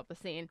there and help a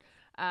scene.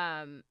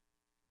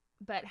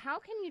 But how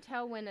can you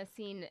tell when a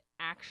scene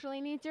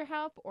actually needs your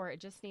help, or it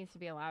just needs to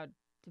be allowed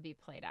to be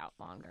played out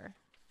longer?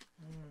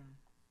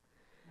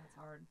 That's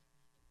hard.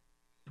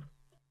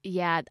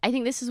 Yeah, I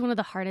think this is one of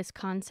the hardest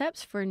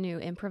concepts for new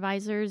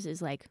improvisers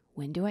is like,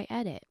 when do I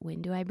edit?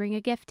 When do I bring a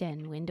gift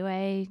in? When do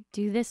I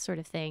do this sort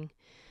of thing?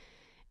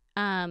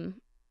 I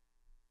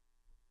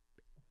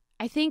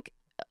think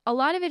a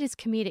lot of it is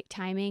comedic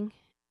timing.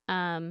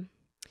 And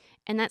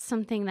And that's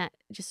something that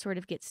just sort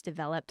of gets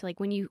developed. Like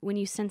when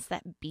you sense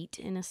that beat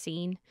in a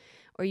scene,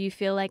 or you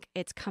feel like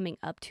it's coming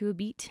up to a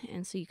beat,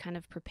 and so you kind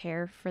of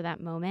prepare for that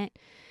moment.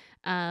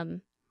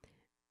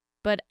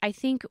 But I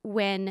think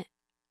when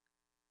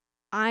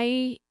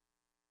I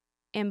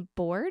am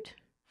bored,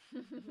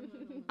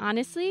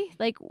 honestly,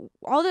 like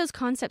all those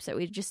concepts that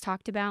we just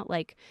talked about,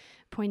 like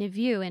point of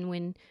view, and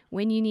when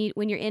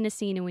you're in a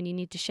scene and when you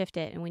need to shift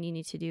it and when you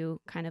need to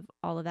do kind of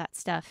all of that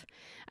stuff,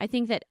 I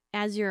think that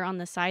as you're on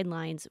the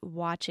sidelines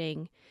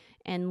watching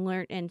and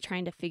learn and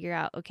trying to figure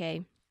out,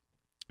 okay,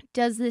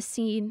 does this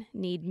scene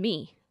need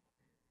me?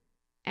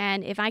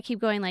 And if I keep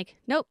going like,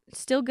 nope,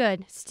 still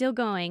good, still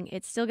going,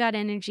 it's still got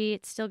energy,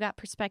 it's still got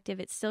perspective,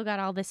 it's still got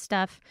all this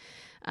stuff,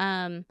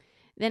 then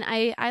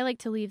I like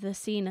to leave the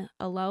scene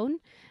alone.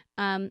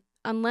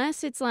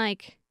 Unless it's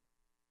like,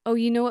 oh,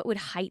 you know what would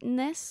heighten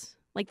this?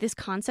 Like this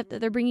concept that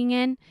they're bringing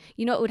in,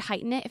 you know what would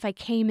heighten it? If I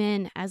came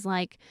in as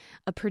like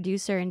a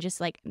producer and just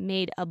like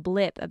made a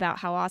blip about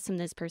how awesome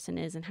this person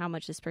is and how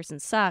much this person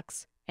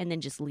sucks, and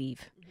then just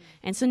leave. Mm-hmm.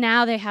 And so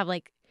now they have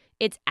like,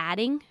 it's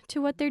adding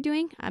to what they're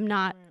doing. I'm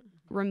not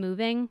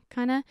removing,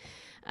 kind of.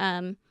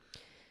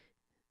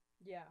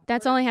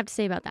 That's all I have to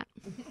say about that.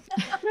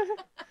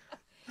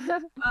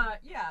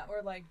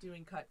 Or like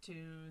doing cut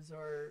twos,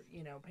 or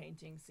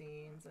painting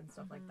scenes and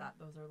stuff like that.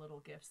 Those are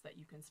little gifts that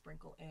you can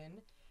sprinkle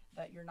in,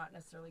 that you're not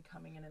necessarily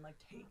coming in and like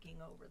taking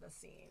over the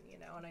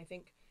scene, And I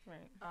think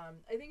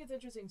I think it's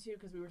interesting too,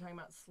 because we were talking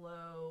about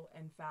slow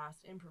and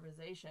fast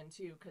improvisation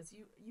too, because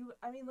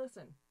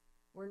listen,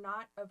 we're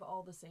not of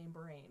all the same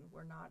brain,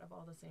 we're not of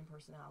all the same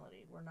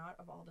personality, we're not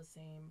of all the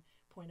same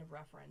point of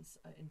reference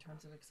in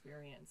terms of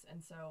experience.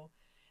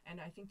 And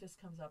I think this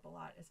comes up a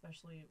lot,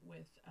 especially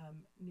with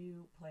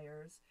new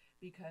players,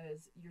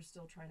 because you're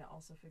still trying to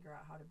also figure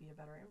out how to be a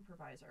better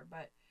improviser.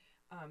 But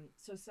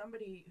so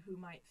somebody who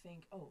might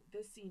think, oh,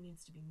 this scene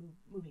needs to be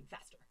moving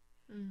faster,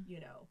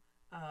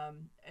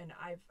 and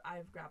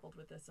I've grappled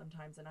with this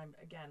sometimes, and I'm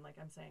like,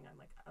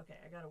 okay,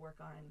 I got to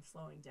work on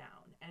slowing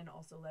down and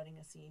also letting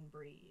a scene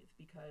breathe,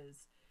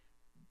 because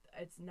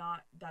that's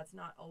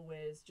not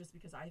always, just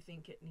because I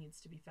think it needs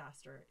to be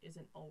faster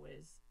isn't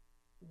always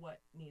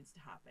what needs to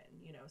happen,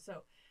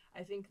 So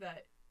I think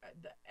that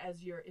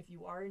if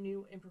you are a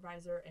new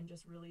improviser, and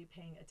just really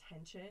paying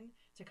attention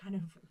to kind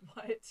of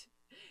what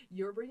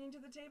you're bringing to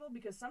the table,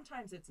 because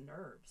sometimes it's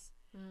nerves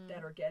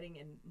that are getting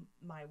in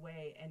my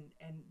way, and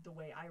the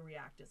way I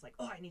react is like,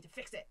 oh, I need to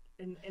fix it,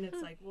 and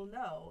it's like, well,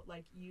 no,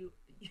 like you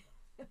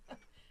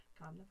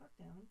calm the fuck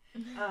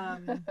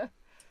down.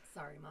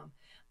 Sorry, Mom.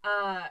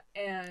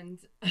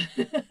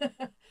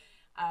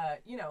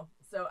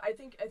 So I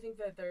think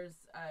that there's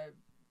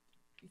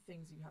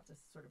things you have to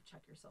sort of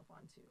check yourself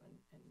onto, and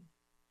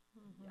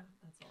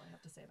that's all I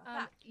have to say about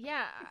that.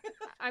 Yeah,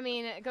 I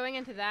mean, going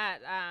into that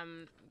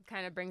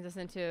kind of brings us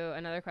into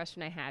another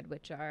question I had,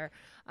 which are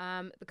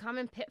the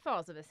common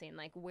pitfalls of a scene.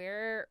 Like,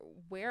 where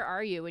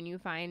are you when you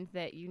find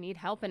that you need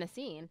help in a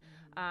scene?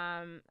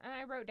 And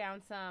I wrote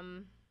down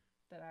some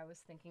that I was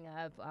thinking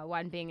of.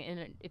 One being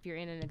if you're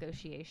in a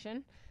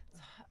negotiation.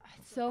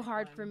 It's so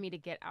hard for me to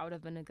get out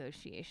of a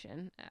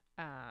negotiation.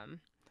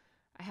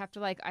 I have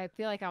to I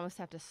feel like I almost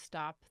have to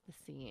stop the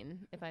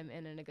scene if I'm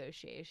in a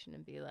negotiation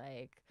and be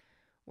like,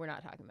 we're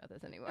not talking about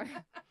this anymore.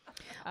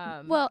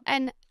 Well,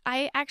 and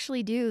I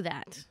actually do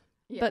that,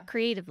 but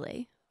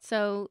creatively.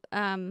 So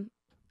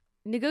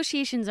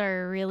negotiations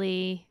are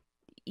really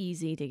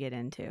easy to get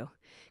into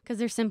because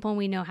they're simple and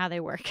we know how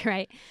they work,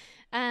 right?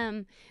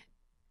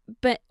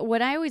 But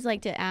what I always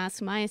like to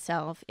ask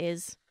myself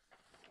is,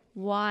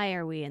 why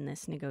are we in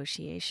this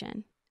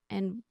negotiation?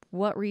 And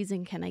what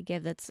reason can I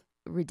give that's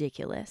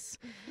ridiculous?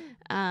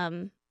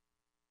 And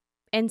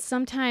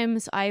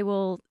sometimes I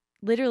will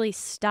literally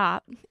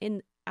stop,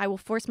 I will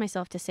force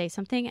myself to say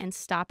something and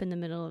stop in the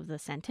middle of the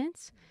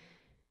sentence,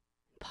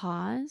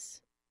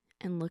 pause,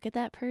 and look at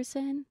that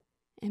person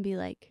and be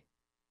like,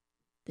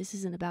 this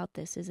isn't about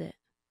this, is it?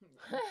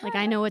 Like,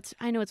 I know what's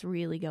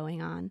really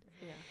going on.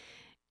 Yeah.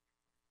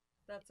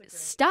 That's a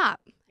great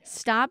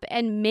Stop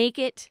and make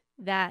it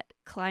that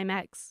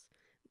climax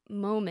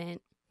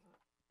moment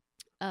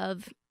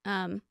of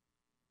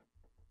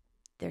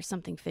there's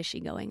something fishy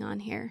going on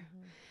here.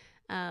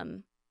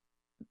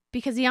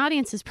 Because the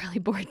audience is probably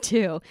bored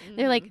too.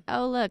 They're like,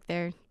 oh, look,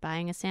 they're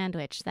buying a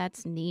sandwich.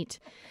 That's neat.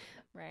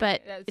 Right.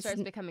 But it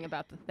starts becoming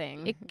about the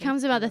thing. It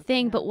becomes about the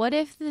thing. But what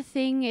if the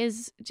thing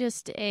is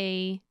just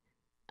a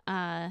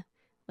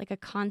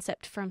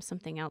concept from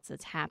something else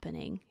that's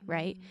happening,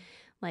 right?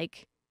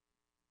 Like,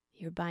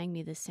 you're buying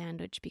me this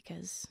sandwich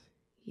because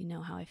you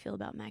know how I feel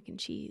about mac and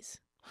cheese.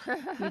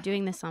 You're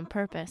doing this on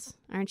purpose,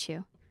 aren't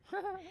you?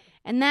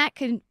 And that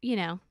can,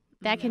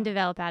 can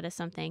develop out of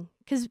something.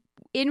 Because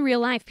in real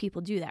life,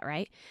 people do that,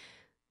 right?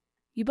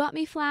 You bought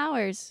me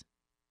flowers.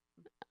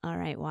 All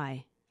right,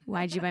 why?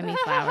 Why'd you buy me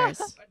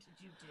flowers?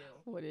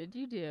 What did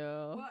you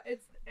do? Well,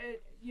 it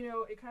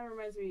kind of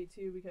reminds me,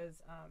 too,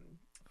 because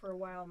for a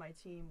while, my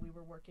team, we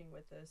were working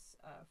with this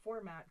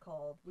format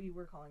we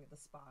were calling it the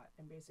spot.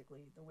 And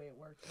basically, the way it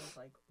worked was,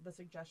 like, the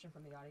suggestion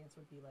from the audience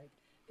would be, like,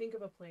 think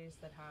of a place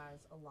that has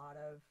a lot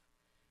of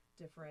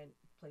different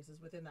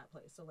places within that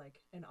place. So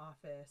like an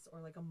office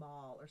or like a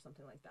mall or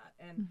something like that.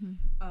 And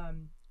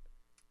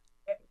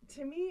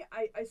to me,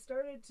 I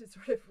started to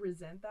sort of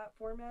resent that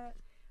format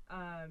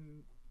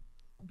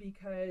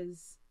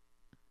because,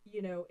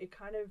 you know, it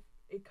kind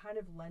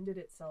of lended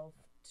itself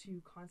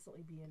to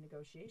constantly be in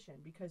negotiation,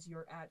 because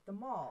you're at the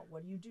mall.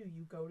 What do?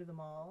 You go to the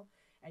mall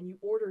and you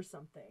order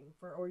something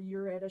or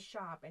you're at a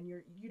shop and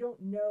you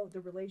don't know the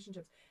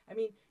relationships. I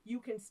mean, you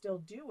can still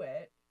do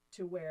it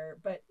to where,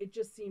 but it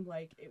just seemed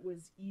like it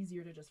was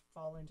easier to just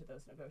fall into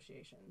those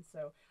negotiations.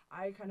 So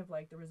I kind of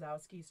like the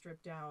Wazowski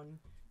stripped down.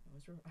 I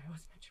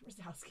always mention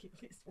Wazowski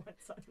at least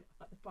once on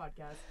the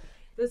podcast.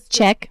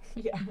 Check.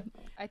 Yeah.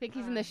 I think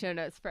he's in the show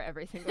notes for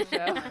every single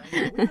show.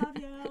 We love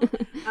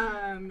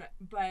you.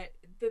 But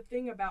the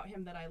thing about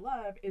him that I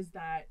love is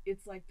that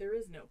it's like there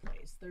is no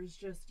place. There's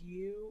just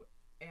you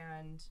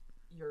and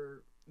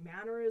your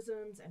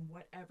mannerisms and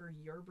whatever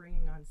you're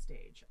bringing on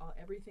stage.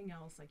 Everything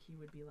else, like, he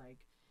would be like,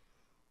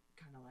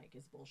 kind of like,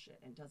 is bullshit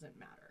and doesn't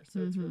matter.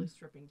 So it's really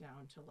stripping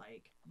down to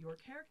like your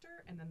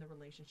character and then the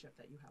relationship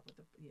that you have with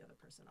the other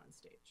person on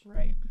stage.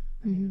 Right.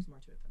 I mean, there's more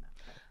to it than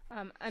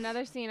that.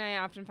 Another scene I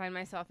often find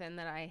myself in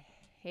that I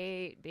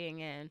hate being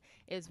in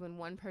is when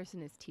one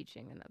person is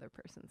teaching another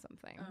person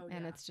something,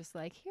 and it's just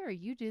like, here,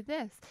 you do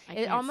this. I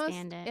can't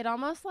stand it. It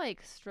almost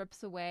like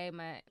strips away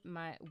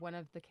my one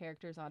of the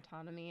character's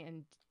autonomy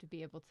and to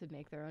be able to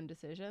make their own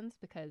decisions,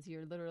 because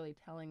you're literally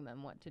telling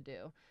them what to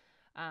do.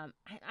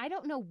 I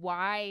don't know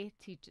why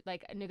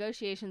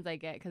negotiations I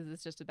get, because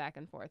it's just a back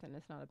and forth and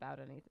it's not about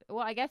anything.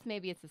 Well, I guess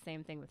maybe it's the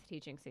same thing with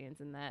teaching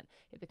scenes, in that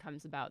it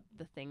becomes about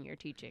the thing you're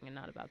teaching and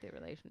not about the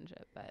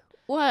relationship. But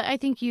well, I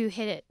think you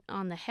hit it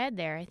on the head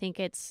there. I think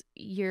it's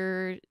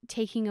you're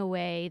taking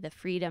away the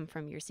freedom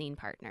from your scene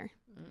partner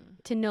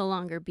to no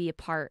longer be a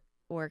part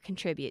or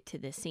contribute to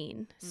the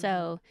scene.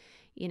 So,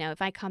 you know, if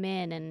I come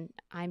in and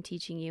I'm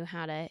teaching you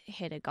how to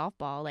hit a golf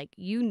ball, like,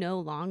 you no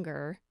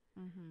longer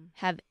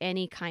have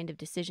any kind of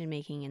decision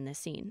making in this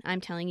scene.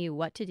 I'm telling you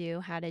what to do,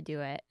 how to do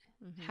it,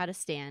 how to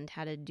stand,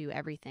 how to do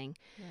everything.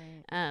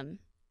 Right.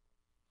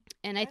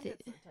 And I think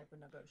it's a type of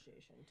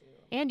negotiation too.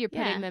 And you're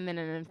putting them in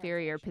an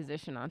inferior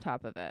position on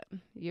top of it.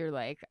 You're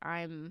like,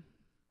 I'm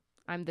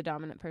the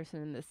dominant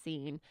person in the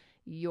scene.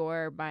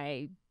 You're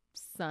my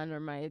son or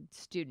my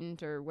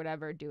student or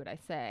whatever. Do what I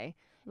say.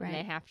 Right. And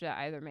they have to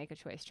either make a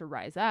choice to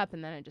rise up,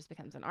 and then it just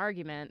becomes an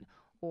argument,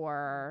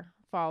 or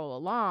follow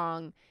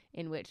along,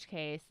 in which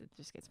case it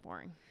just gets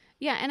boring.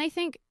 Yeah, and I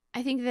think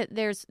that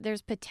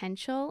there's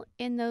potential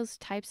in those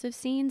types of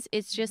scenes.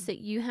 It's just that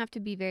you have to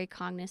be very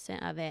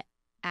cognizant of it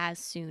as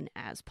soon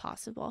as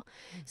possible.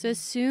 So as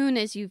soon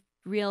as you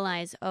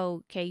realize,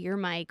 oh, okay, you're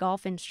my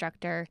golf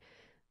instructor,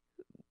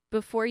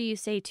 before you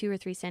say 2 or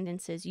 3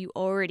 sentences, you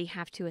already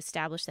have to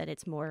establish that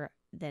it's more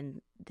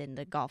than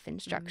the golf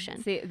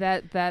instruction. See,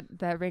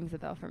 that rings a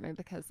bell for me,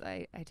 because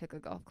I took a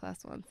golf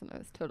class once and I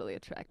was totally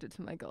attracted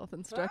to my golf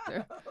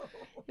instructor.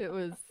 It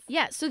was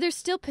so there's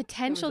still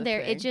potential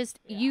there. Thing. It just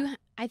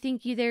I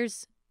think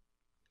there's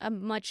a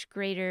much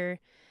greater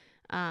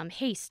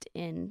haste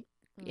in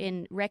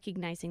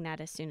recognizing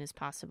that as soon as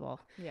possible.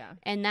 Yeah.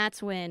 And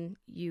that's when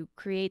you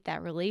create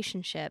that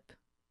relationship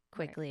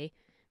quickly,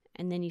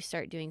 and then you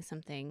start doing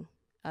something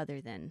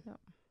other than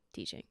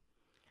teaching.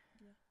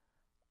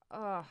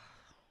 Oh,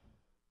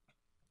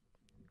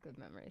 good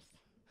memories.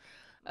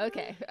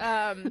 Okay.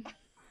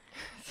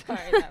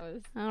 Sorry, that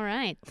was all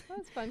right. That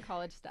was fun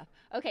college stuff.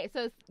 Okay,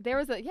 so there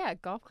was a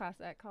golf class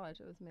at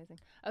college. It was amazing.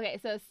 Okay,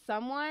 so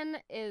someone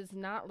is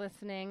not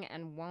listening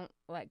and won't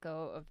let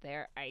go of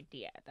their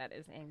idea. That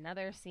is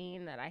another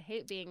scene that I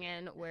hate being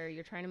in, where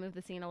you're trying to move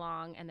the scene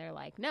along and they're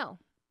like, "No,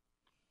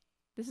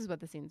 this is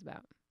what the scene's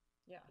about."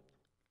 Yeah.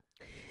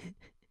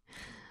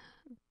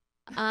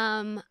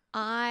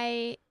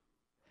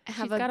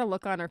 She's got a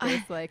look on her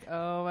face like,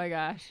 oh my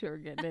gosh, we're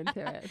getting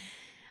into it.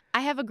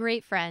 I have a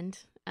great friend,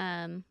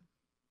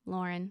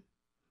 Lauren.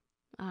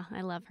 Oh,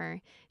 I love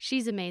her.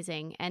 She's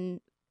amazing. And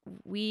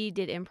we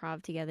did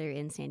improv together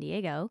in San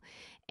Diego.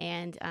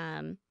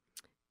 And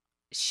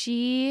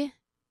she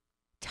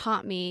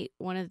taught me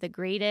one of the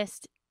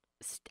greatest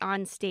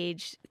on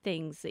stage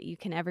things that you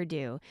can ever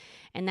do,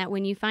 and that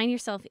when you find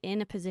yourself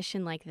in a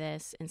position like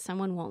this and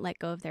someone won't let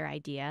go of their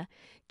idea,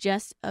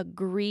 just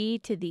agree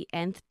to the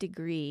nth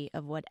degree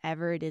of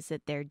whatever it is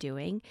that they're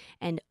doing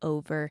and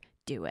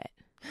overdo it.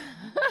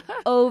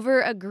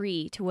 Over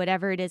agree to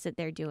whatever it is that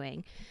they're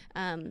doing,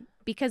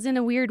 because in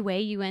a weird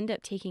way you end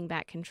up taking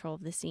back control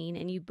of the scene,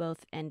 and you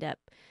both end up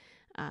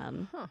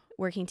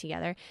working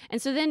together. And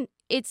so then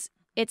it's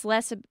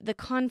less the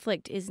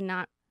conflict is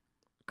not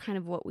kind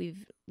of what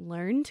we've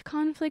learned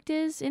conflict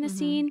is in a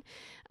scene,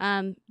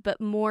 but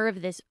more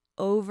of this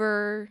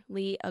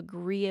overly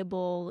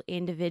agreeable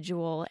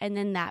individual, and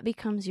then that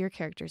becomes your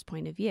character's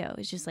point of view.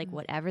 It's just like,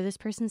 whatever this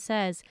person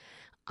says,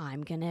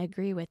 I'm going to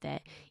agree with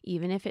it.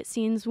 Even if it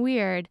seems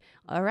weird,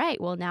 all right,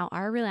 well, now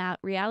our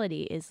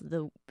reality is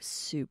the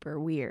super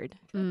weird.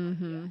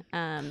 Mm-hmm.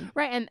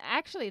 Right, and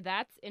actually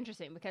that's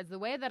interesting because the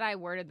way that I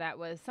worded that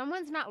was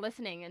someone's not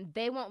listening and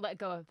they won't let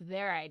go of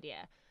their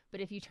idea. But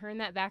if you turn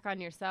that back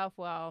on yourself,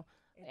 well,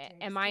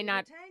 am I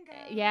not?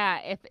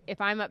 Yeah, if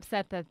I'm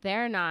upset that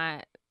they're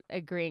not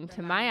agreeing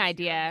to my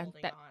idea,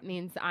 that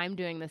means I'm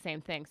doing the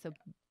same thing. So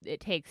it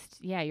takes,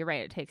 yeah, you're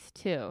right. It takes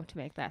two to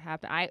make that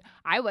happen.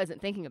 I wasn't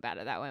thinking about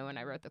it that way when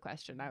I wrote the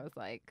question. I was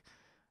like,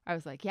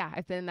 yeah,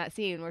 I've been in that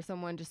scene where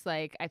someone just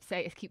like, I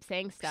keep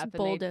saying stuff and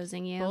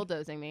bulldozing me.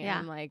 Yeah. And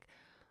I'm like,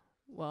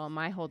 well, am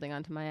I holding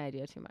on to my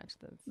idea too much?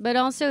 But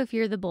also, if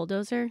you're the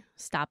bulldozer,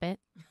 stop it.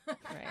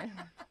 Right.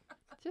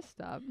 Just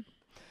stop.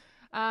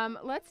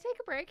 Let's take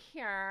a break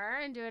here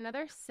and do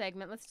another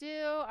segment. Let's do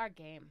our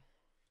game.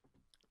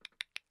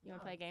 You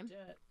want to play a game?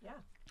 Yeah.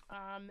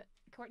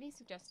 Courtney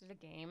suggested a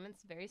game.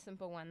 It's a very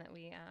simple one that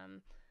we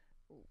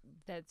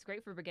that's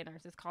great for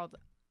beginners. It's called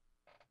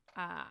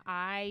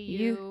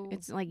You.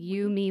 It's like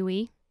you, me,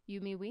 we.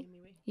 You, me, we.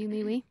 You,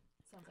 me, we.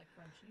 Sounds like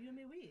French. You,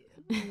 me, we.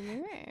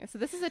 Right. So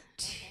this is a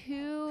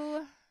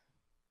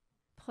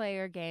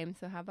 2-player game.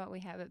 So how about we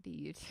have it be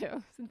you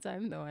two, since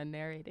I'm the one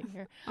narrating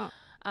here. Okay.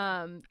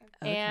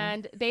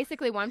 And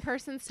basically one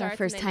person It's our starts.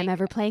 first time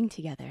ever playing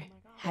together.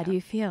 How do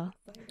you feel?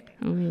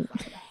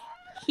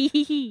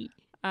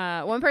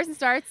 One person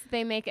starts,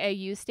 they make a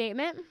you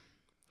statement,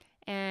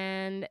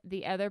 and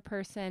the other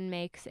person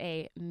makes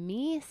a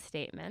me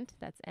statement,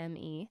 that's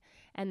M-E,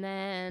 and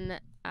then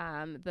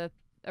the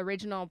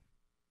original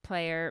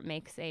player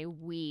makes a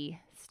we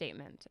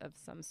statement of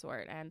some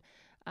sort. And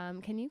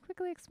can you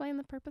quickly explain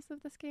the purpose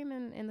of this game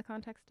in the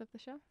context of the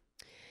show?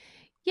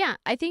 Yeah,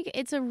 I think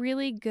it's a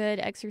really good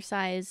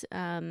exercise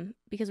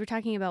because we're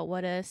talking about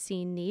what a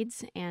scene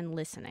needs and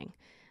listening.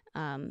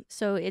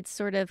 So it's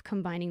sort of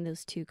combining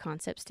those two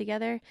concepts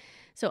together.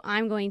 So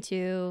I'm going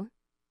to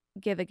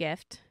give a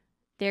gift.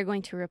 They're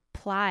going to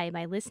reply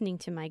by listening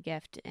to my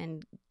gift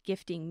and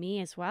gifting me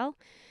as well.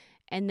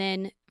 And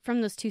then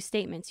from those two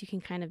statements, you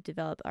can kind of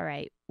develop, all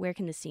right, where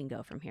can the scene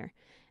go from here?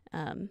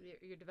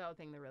 You're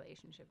developing the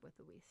relationship with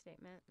the we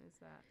statement, is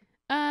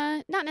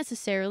that? Not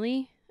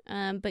necessarily,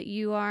 but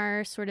you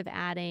are sort of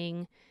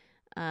adding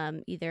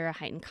either a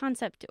heightened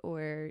concept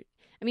or,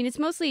 I mean, it's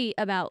mostly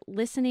about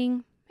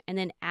listening and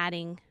then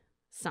adding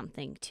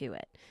something to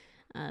it.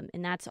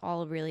 And that's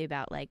all really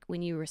about, like,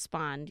 when you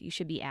respond, you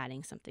should be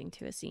adding something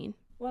to a scene.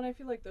 Well, and I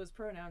feel like those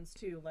pronouns,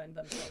 too, lend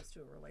themselves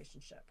to a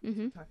relationship.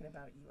 Mm-hmm. We're talking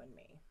about you and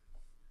me.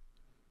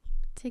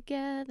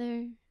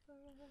 Together.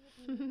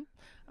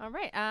 All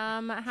right.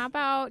 How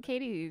about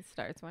Katie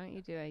starts? Why don't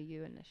you do a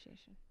you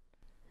initiation?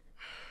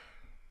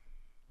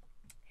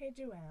 Hey,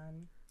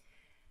 Joanne.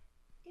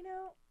 You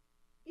know,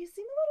 you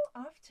seem a little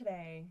off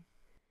today.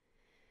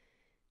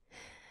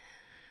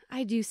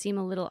 I do seem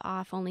a little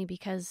off only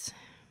because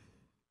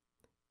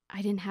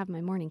I didn't have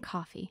my morning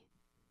coffee.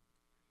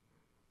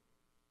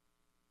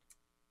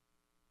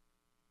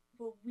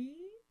 Well, we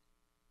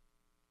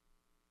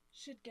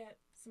should get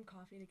some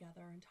coffee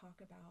together and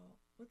talk about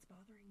what's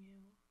bothering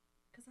you.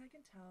 Because I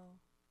can tell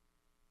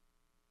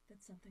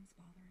that something's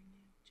bothering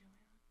you,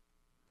 Joanne.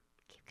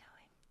 Keep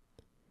going.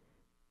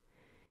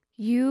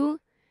 You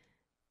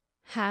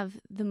have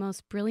the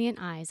most brilliant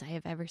eyes I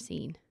have ever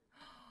seen.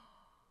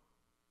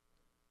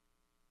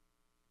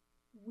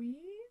 We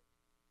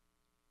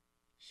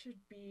should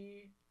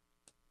be...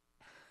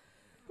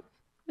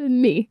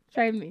 Me.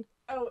 Try me.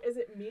 Oh, is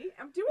it me?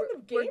 I'm doing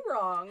the game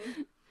wrong.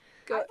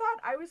 I thought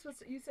I was supposed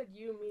to... You said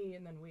you, me,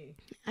 and then we.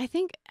 I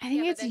think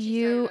it's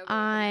you,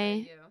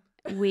 I,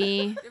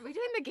 we. Are we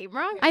doing the game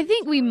wrong? I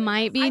think we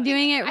might be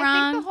doing it wrong.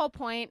 I think the whole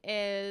point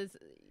is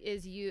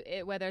you,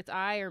 whether it's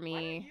I or me.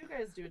 Why don't you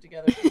guys do it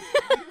together?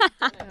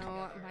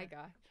 Oh my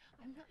god.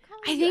 I'm not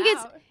calling I think you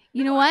it's... out.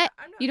 You know what?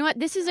 You know what?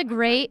 This is a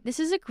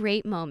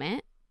great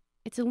moment.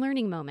 It's a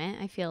learning moment,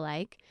 I feel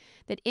like,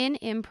 that in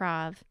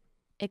improv,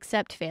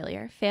 accept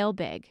failure, fail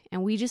big.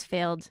 And we just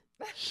failed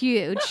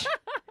huge.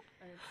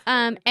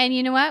 And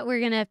you know what?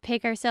 We're going to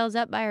pick ourselves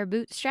up by our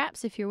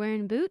bootstraps if you're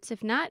wearing boots.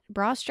 If not,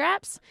 bra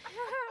straps.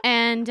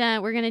 And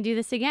we're going to do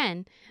this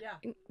again.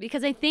 Yeah.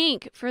 Because I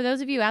think for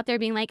those of you out there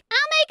being like,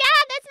 oh my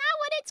God, that's not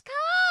what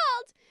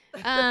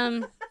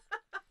it's called.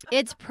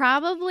 It's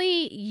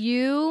probably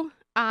you,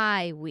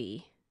 I,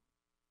 we.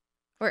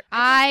 Or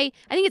I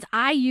think it's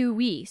I, you,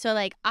 we. So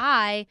like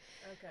I.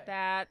 Okay.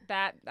 Yeah.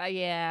 There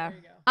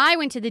you go. I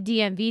went to the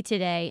DMV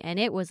today and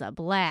it was a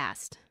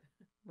blast.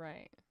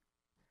 Right.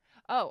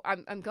 Oh,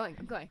 I'm going.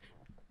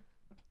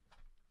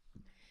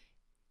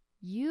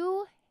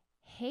 You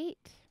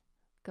hate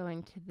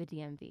going to the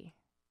DMV.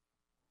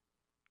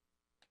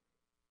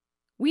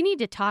 We need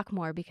to talk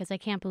more because I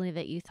can't believe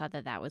that you thought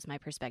that was my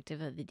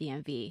perspective of the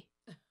DMV.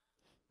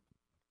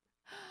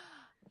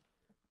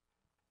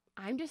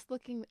 I'm just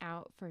looking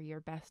out for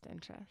your best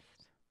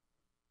interest.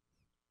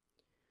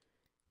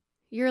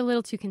 You're a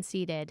little too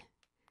conceited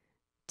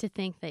to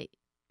think that,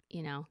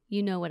 you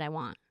know what I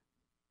want.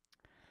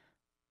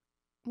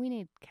 We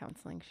need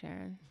counseling,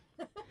 Sharon.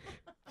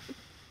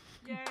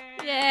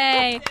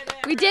 Yay!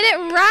 We did it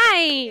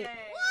right.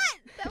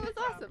 That was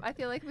awesome. I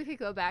feel like we could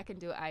go back and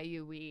do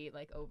IUE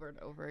like over and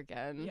over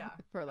again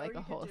for like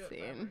a whole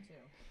scene.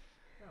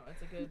 No,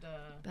 it's a good.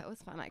 That was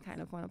fun. I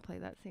kind of want to play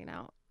that scene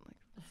out. Like,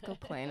 let's go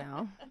play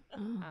now.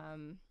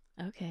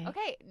 Okay.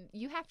 Okay,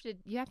 you have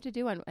to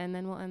do one, and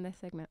then we'll end this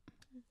segment.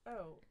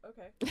 Oh,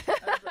 okay.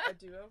 A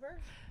do-over?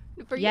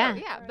 For Yeah.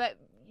 you, yeah, but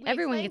we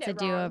Everyone explained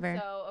gets a it wrong, do-over.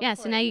 so of Yeah,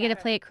 so course, now you get to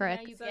play it Now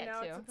correct. you So get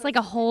now to. It's like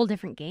a whole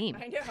different game.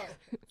 I know.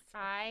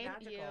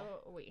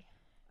 IUE.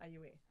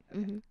 IUE. Okay.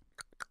 Mm-hmm.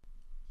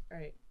 All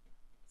right.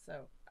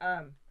 So,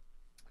 I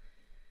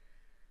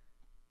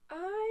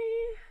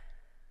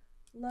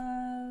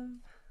love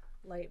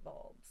light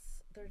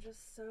bulbs. They're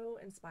just so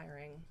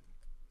inspiring.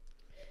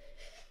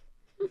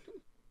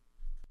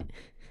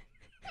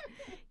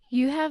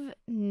 You have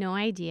no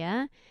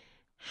idea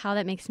how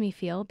that makes me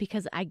feel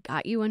because I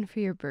got you one for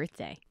your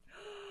birthday.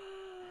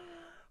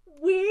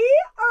 We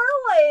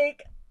are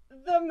like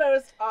the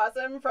most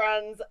awesome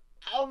friends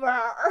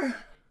ever.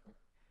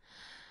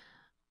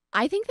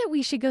 I think that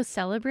we should go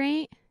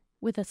celebrate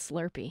with a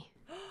Slurpee.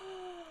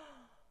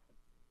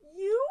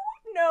 You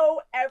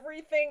know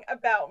everything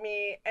about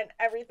me and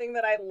everything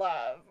that I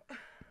love.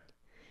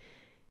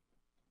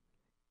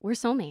 We're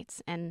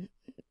soulmates, and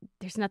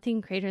there's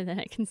nothing greater that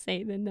I can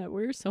say than that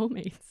we're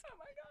soulmates. Oh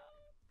my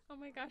god. Oh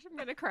my gosh, I'm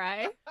gonna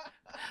cry.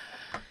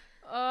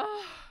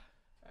 Oh.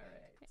 All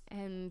right.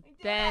 And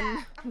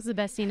then It was the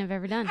best scene I've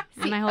ever done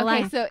in my whole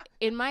okay, life. so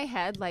in my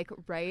head, like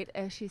right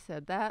as she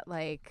said that,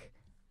 like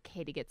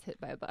Katie gets hit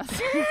by a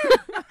bus.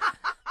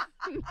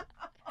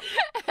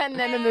 And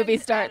then the movie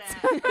starts.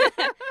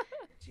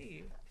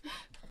 Gee.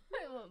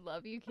 I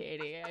love you,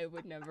 Katie. I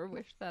would never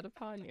wish that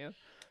upon you.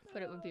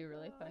 But it would be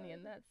really funny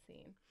in that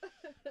scene.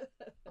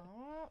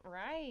 All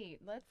right.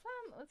 Let's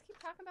keep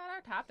talking about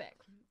our topic.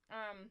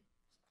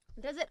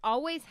 Does it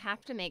always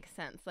have to make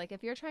sense? Like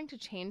if you're trying to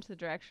change the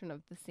direction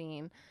of the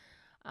scene,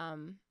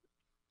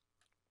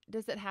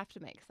 does it have to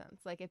make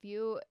sense? Like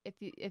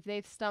if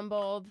they've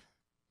stumbled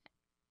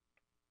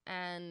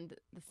and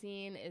the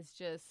scene is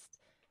just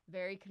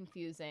very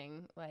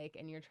confusing, like,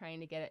 and you're trying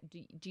to get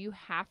it, do you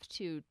have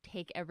to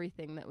take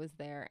everything that was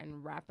there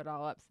and wrap it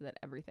all up so that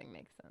everything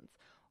makes sense?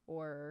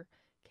 Or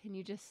can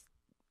you just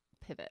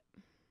pivot?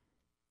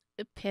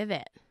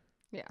 Pivot.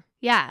 Yeah.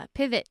 Yeah,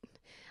 pivot.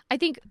 I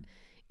think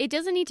it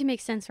doesn't need to make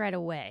sense right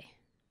away.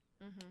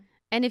 Mm-hmm.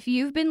 And if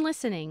you've been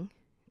listening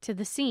to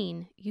the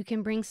scene, you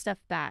can bring stuff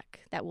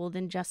back that will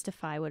then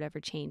justify whatever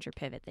change or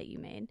pivot that you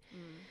made.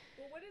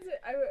 Well, what is it?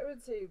 I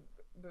would say,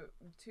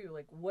 too,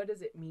 like, what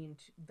does it mean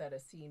that a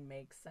scene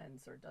makes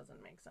sense or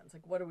doesn't make sense?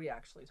 Like, what are we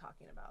actually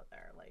talking about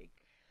there? Like,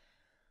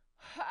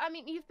 I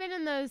mean, you've been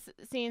in those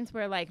scenes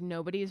where, like,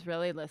 nobody's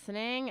really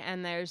listening,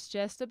 and there's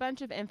just a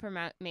bunch of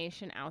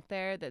information out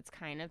there that's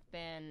kind of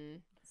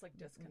been it's like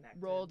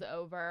disconnected. rolled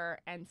over,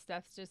 and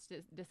stuff's just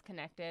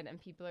disconnected, and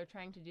people are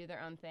trying to do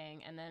their own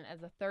thing. And then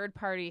as a third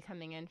party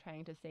coming in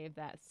trying to save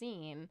that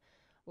scene,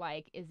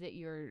 like, is it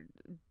your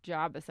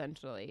job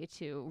essentially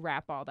to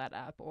wrap all that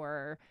up,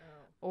 or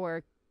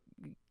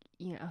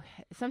you know,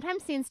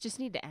 sometimes scenes just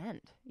need to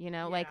end, you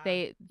know, like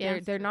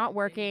they're not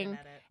working,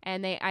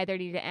 and they either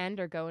need to end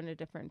or go in a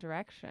different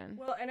direction.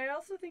 Well, and I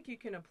also think you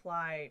can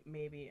apply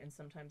maybe, and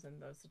sometimes in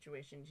those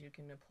situations you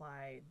can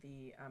apply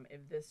the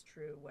if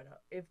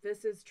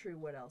this is true,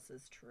 what else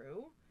is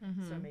true?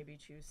 Mm-hmm. So maybe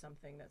choose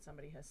something that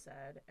somebody has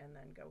said and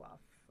then go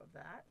off of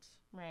that.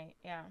 Right.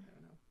 Yeah. I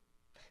don't know.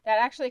 That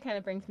actually kind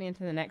of brings me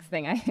into the next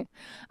thing.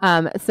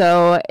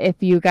 So if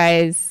you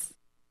guys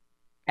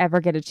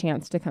ever get a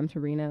chance to come to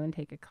Reno and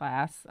take a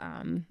class,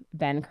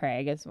 Ben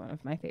Craig is one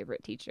of my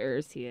favorite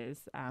teachers. He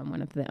is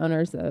one of the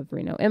owners of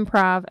Reno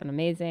Improv and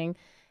amazing.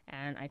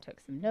 And I took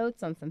some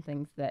notes on some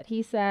things that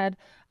he said.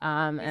 He's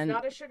and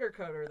not a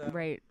sugarcoater, though.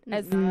 right.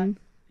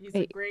 He's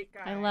a great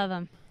guy. I love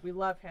him. We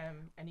love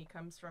him, and he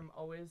comes from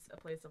always a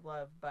place of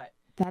love. But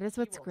that is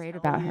what's he will great tell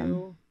about you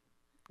him.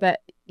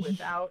 That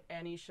without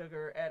any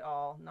sugar at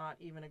all, not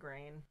even a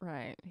grain.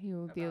 right. He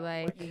will be about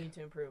like, what you need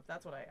to improve.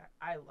 That's what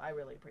I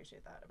really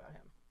appreciate that about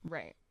him.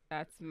 right.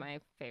 That's my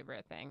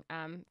favorite thing.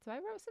 So I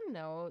wrote some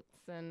notes,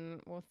 and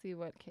we'll see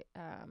what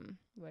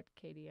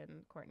Katie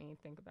and Courtney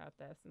think about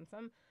this, and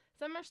some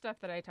are stuff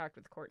that I talked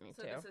with Courtney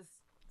So too. this is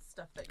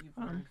stuff that you've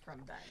learned from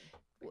Ben.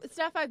 basically.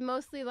 Stuff I've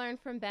mostly learned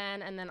from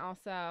Ben, and then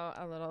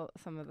also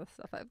some of the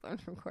stuff I've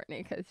learned from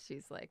Courtney because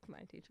she's like my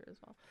teacher as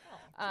well.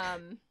 Oh.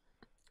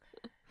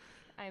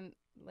 I'm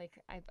like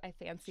I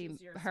fancy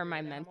She's your her my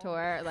spirit animal?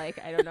 mentor. Like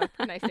I don't know,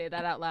 can I say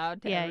that out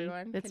loud to Yeah,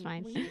 everyone? that's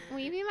fine. Will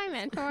you be my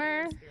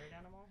mentor? Spirit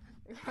animal.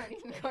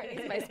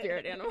 Courtney's my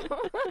spirit animal.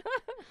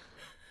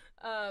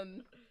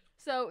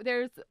 So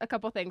there's a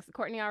couple things.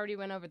 Courtney already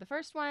went over the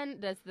first one.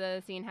 Does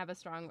the scene have a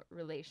strong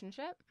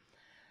relationship?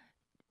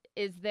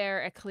 Is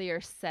there a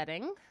clear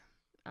setting?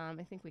 I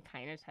think we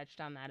kind of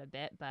touched on that a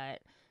bit,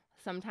 but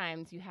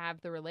sometimes you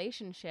have the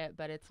relationship,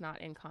 but it's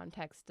not in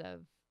context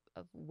of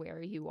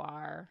where you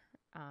are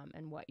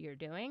and what you're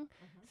doing.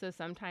 Mm-hmm. So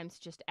sometimes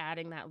just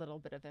adding that little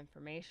bit of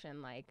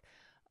information like,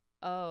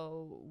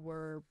 oh,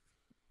 we're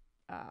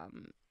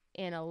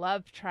in a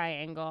love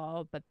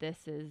triangle, but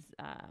this is,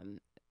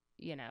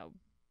 you know,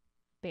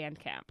 band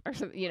camp or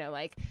something, you know,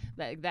 like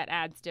that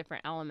adds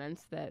different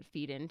elements that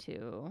feed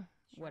into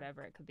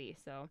whatever it could be.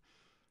 So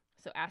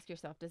ask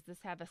yourself, does this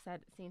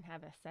scene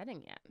have a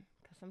setting yet?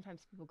 Because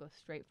sometimes people go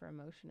straight for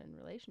emotion in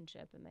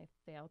relationship and they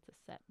fail to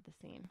set the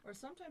scene. Or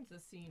sometimes the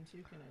scene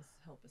too can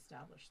help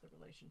establish the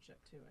relationship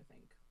too, I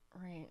think.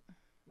 Right.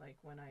 Like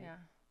when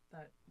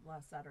that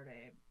last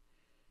Saturday,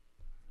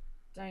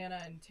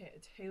 Diana and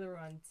Taylor were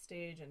on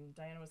stage, and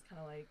Diana was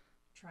kind of like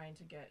trying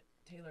to get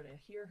Taylor to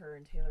hear her,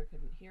 and Taylor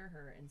couldn't hear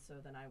her, and so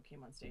then I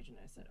came on stage and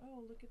I said,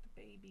 oh, look at the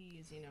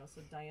babies, you know,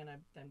 so Diana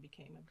then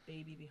became a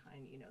baby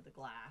behind, you know, the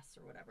glass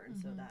or whatever, and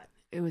so that...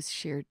 It was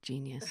sheer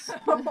genius. I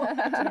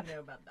didn't know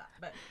about that,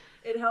 but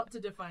it helped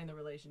to define the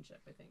relationship.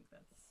 I think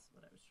that's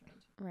what I was trying to...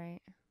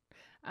 Right.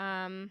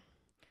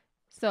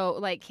 So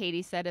like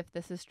Katie said, if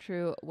this is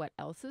true, what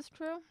else is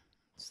true?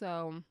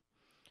 So,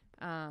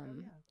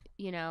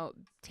 you know,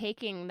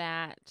 taking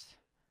that,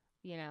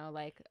 you know,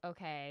 like,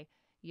 okay,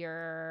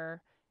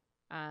 you're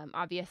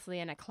obviously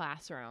in a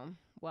classroom.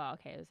 Well,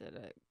 okay, is it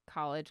a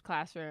college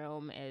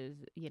classroom? Is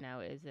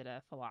it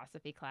a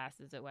philosophy class?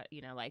 Is it what,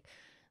 you know, like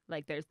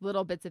there's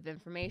little bits of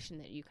information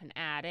that you can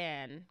add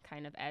in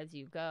kind of as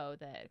you go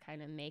that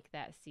kind of make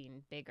that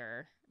scene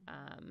bigger.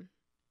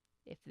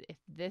 If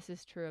this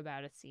is true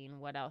about a scene,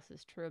 what else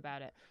is true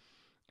about it?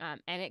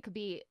 And it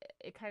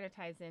kind of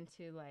ties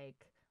into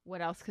like, what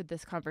else could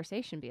this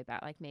conversation be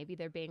about? Like maybe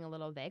they're being a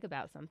little vague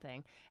about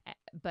something,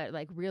 but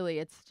like really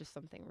it's just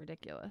something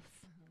ridiculous.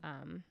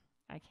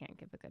 I can't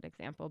give a good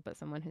example, but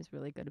someone who's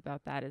really good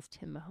about that is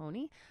Tim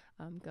Mahoney.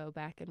 Go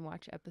back and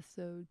watch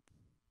episode,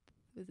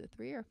 is it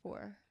 3 or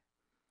 4?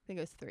 I think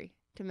it was 3.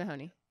 Tim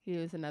Mahoney. He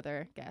was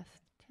another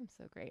guest. Tim's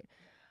so great.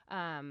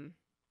 I've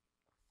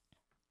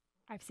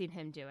seen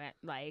him do it.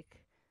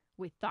 Like,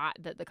 we thought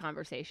that the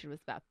conversation was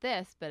about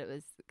this, but it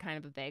was kind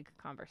of a vague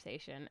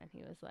conversation. And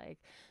he was like,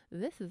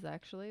 this is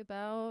actually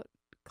about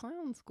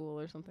clown school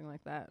or something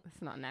like that.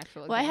 It's not an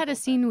actual example, I had a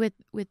scene with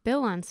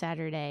Bill on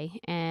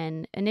Saturday,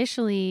 and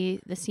initially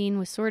the scene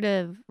was sort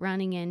of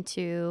running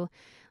into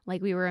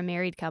like we were a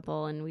married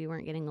couple and we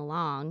weren't getting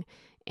along.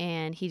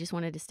 And he just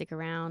wanted to stick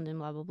around and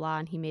blah, blah, blah.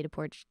 And he made a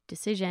poor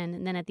decision.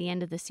 And then at the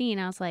end of the scene,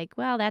 I was like,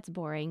 well, that's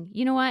boring.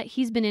 You know what?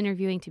 He's been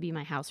interviewing to be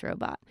my house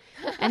robot.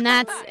 And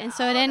and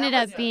so it ended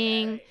up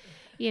being,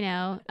 you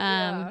know,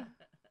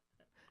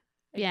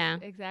 yeah.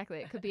 Exactly.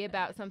 It could be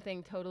about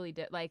something totally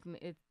like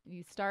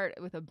you start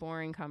with a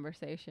boring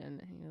conversation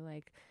and you're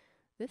like,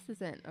 this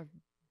isn't a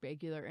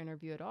regular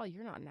interview at all.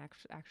 You're not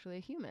actually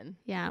a human.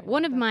 Yeah. You know,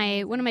 one of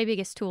my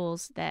biggest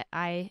tools that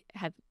I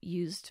have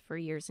used for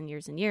years and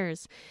years and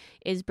years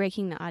is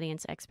breaking the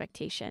audience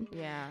expectation.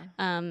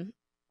 Yeah.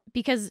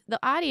 Because the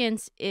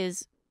audience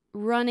is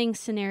running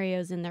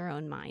scenarios in their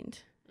own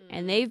mind.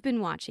 And they've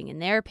been watching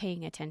and they're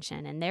paying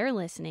attention and they're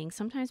listening,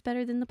 sometimes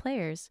better than the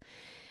players.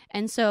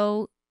 And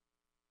so,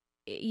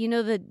 you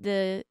know,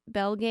 the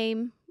bell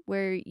game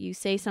where you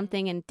say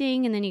something and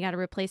ding, and then you got to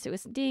replace it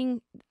with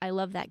ding. I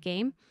love that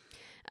game.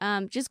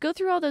 Just go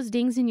through all those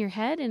dings in your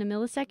head in a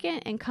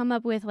millisecond and come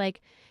up with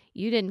like,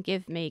 you didn't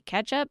give me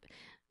ketchup.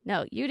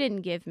 No, you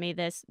didn't give me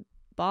this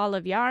ball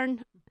of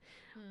yarn.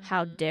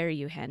 How dare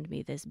you hand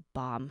me this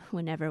bomb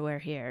whenever we're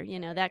here? You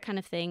know, that kind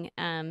of thing.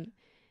 And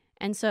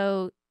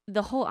so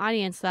the whole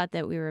audience thought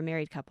that we were a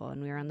married couple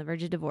and we were on the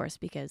verge of divorce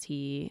because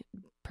he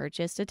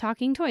purchased a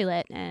talking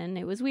toilet and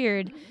it was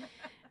weird.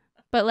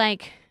 But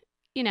like,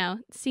 you know,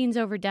 scene's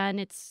overdone.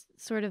 It's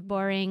sort of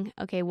boring.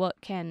 Okay, what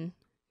can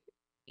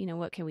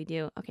we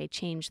do? Okay,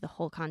 change the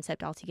whole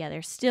concept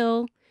altogether.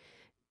 Still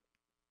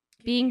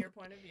keeping your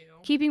point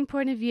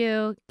of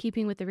view,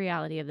 keeping with the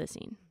reality of the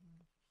scene.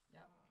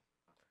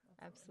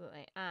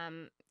 Absolutely.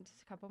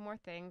 Just a couple more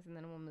things, and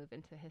then we'll move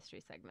into the history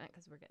segment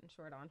because we're getting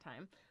short on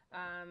time.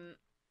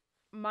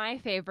 My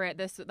favorite,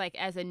 this like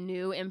as a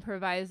new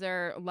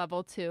improviser,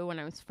 level 2, when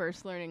I was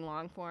first learning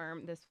long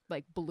form, this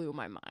like blew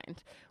my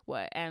mind.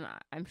 And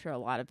I'm sure a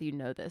lot of you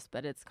know this,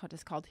 but it's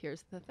just called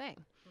 "Here's the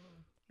Thing."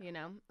 You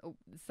know,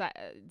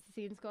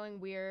 scene's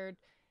going weird.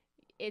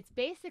 It's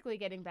basically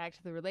getting back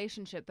to the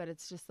relationship, but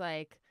it's just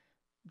like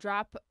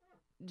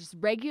just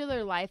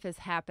regular life is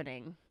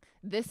happening.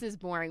 This is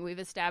boring. We've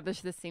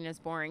established this scene is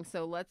boring.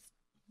 So let's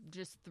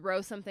just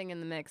throw something in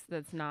the mix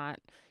that's not,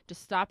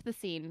 just stop the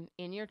scene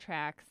in your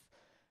tracks.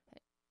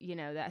 You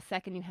know, that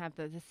second you have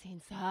the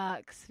scene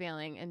sucks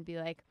feeling and be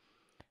like,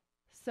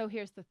 so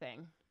here's the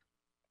thing.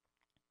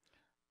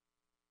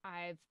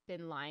 I've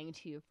been lying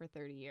to you for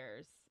 30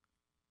 years.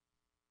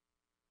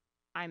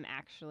 I'm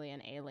actually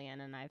an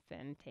alien and I've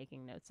been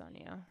taking notes on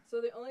you. So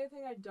the only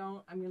thing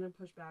I'm going to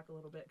push back a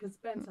little bit because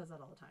Ben says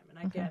that all the time and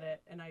I get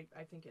it and I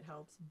think it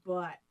helps,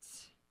 but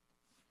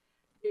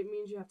it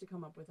means you have to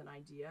come up with an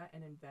idea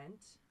and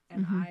invent.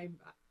 And I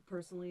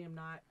personally am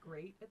not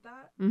great at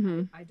that.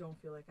 I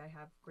don't feel like I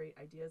have great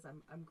ideas.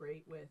 I'm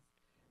great with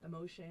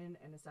emotion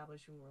and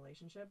establishing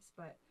relationships,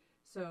 but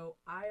so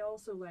I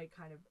also like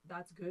kind of,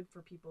 that's good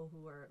for people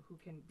who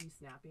can be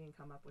snappy and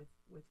come up with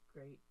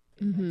great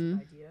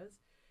inventive ideas.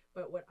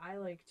 But what I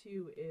like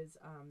too is,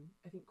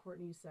 I think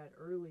Courtney said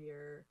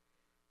earlier,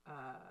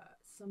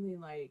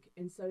 something like,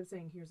 instead of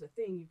saying here's a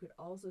thing, you could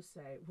also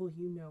say, well,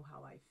 you know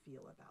how I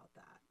feel about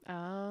that.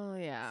 Oh,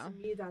 yeah. To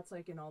me, that's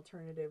like an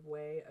alternative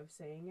way of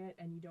saying it,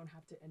 and you don't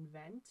have to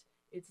invent.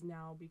 It's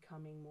now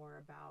becoming more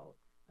about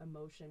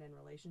emotion and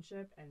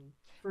relationship, and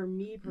for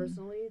me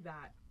personally,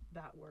 that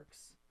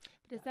works.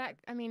 But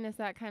is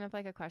that kind of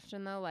like a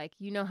question though? Like,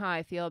 you know how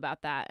I feel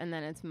about that, and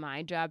then it's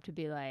my job to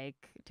be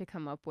like, to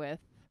come up with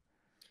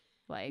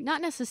like.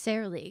 Not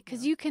necessarily,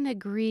 because you can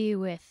agree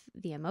with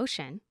the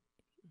emotion.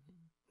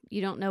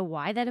 You don't know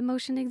why that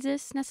emotion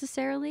exists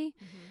necessarily,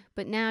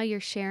 but now you're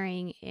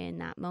sharing in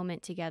that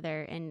moment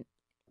together, and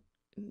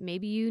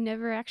maybe you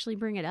never actually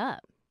bring it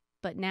up,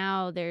 but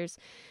now there's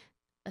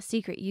a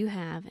secret you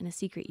have and a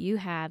secret you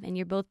have, and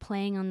you're both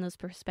playing on those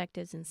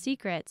perspectives and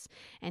secrets,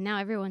 and now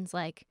everyone's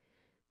like,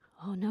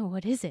 oh no,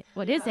 what is it?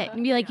 What is it?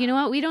 And be like, you know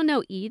what? We don't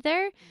know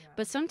either,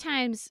 but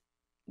sometimes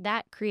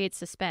that creates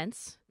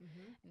suspense,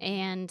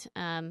 and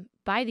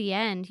by the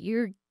end,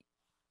 you're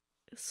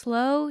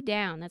slow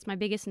down. That's my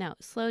biggest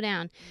note. Slow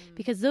down,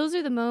 because those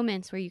are the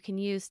moments where you can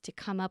use to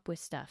come up with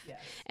stuff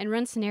and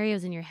run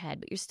scenarios in your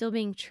head, but you're still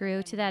being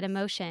true to that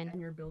emotion. And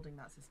you're building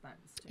that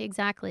suspense too.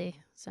 Exactly.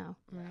 So.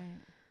 Right.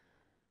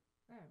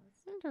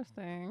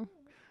 Interesting.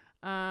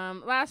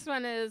 Last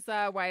one is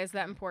why is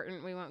that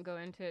important? We won't go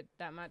into it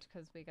that much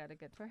because we got to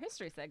get to our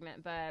history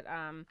segment, but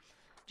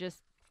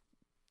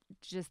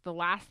just the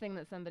last thing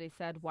that somebody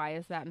said, why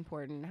is that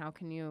important? How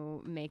can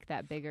you make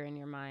that bigger in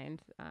your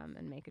mind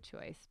and make a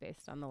choice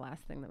based on the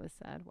last thing that was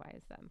said? Why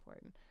is that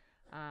important?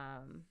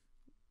 And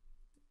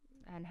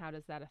how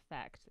does that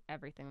affect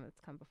everything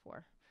that's come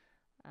before?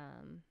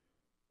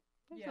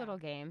 There's a little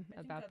game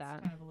about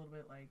that. Kind of a little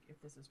bit like, if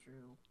this is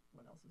true,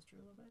 what else is true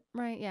a little bit?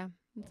 Right, yeah.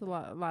 It's a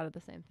lot of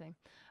the same thing.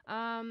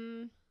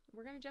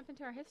 We're going to jump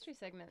into our history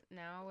segment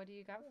now. What do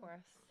you got for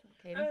us,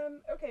 Katie?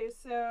 Okay,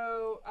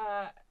 so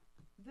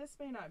this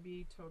may not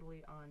be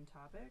totally on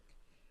topic,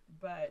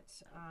 but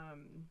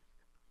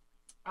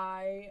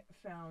I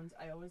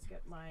always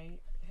get my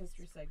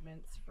history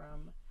segments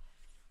from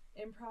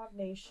Improv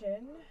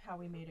Nation, How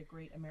We Made a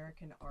Great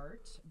American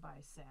Art by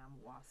Sam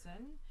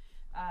Wasson.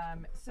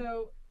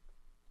 So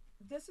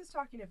this is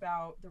talking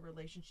about the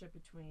relationship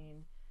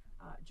between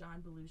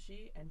John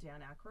Belushi and Dan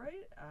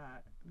Aykroyd.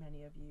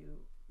 Many of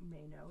you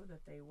may know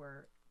that they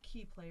were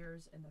key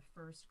players in the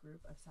first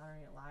group of Saturday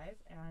Night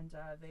Live, and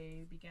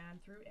they began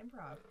through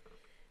improv.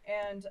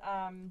 And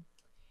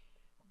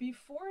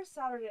before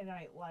Saturday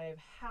Night Live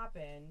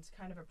happened,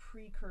 kind of a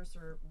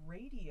precursor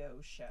radio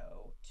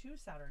show to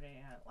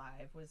Saturday Night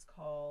Live was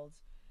called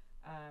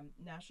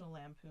National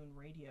Lampoon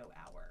Radio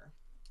Hour.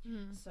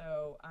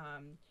 So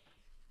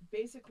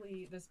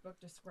basically, this book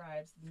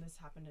describes, and this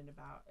happened in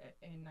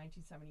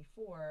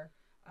 1974,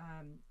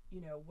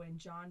 when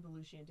John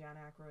Belushi and Dan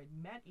Aykroyd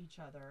met each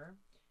other.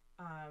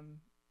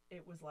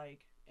 It was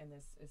like, and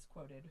this is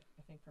quoted,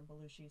 I think, from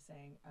Belushi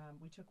saying,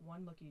 we took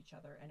one look at each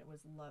other and it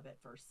was love at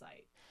first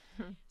sight.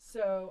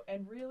 So,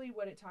 and really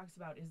what it talks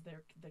about is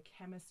the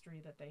chemistry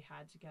that they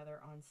had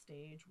together on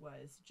stage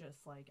was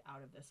just like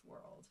out of this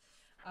world.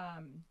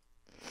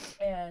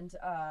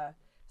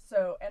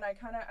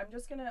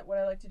 What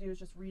I like to do is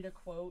just read a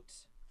quote,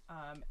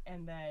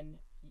 and then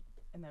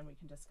we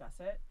can discuss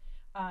it.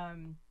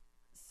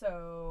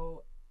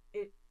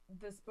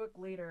 This book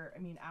later,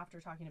 after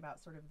talking about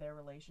sort of their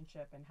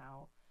relationship and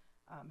how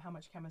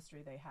much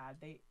chemistry they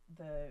had,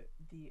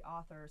 the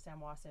author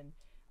Sam Wasson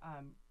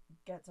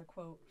gets a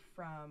quote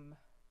from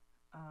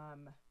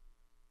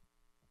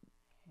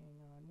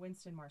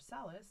Winston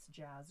Marsalis,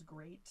 jazz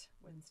great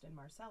Winston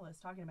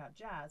Marsalis, talking about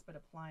jazz but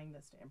applying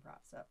this to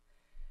improv. So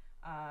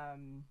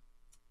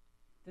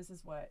this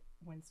is what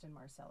Winston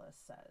Marsalis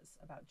says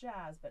about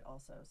jazz, but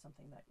also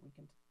something that we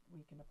can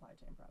apply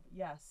to improv.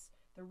 Yes,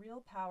 the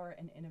real power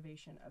and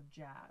innovation of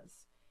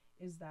jazz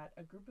is that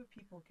a group of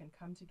people can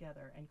come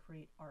together and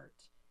create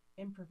art,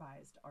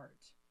 improvised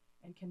art,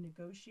 and can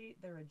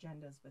negotiate their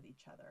agendas with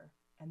each other,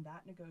 and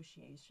that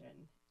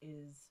negotiation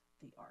is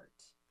the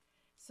art.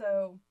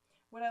 So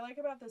what I like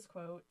about this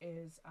quote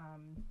is,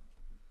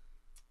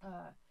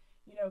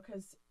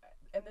 because,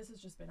 and this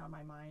has just been on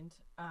my mind,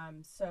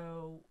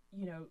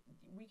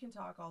 we can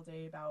talk all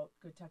day about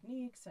good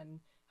techniques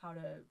and how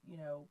to,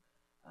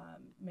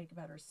 make a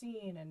better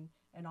scene and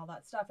all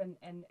that stuff,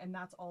 and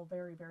that's all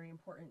very, very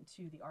important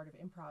to the art of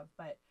improv.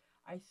 But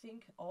I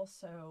think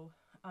also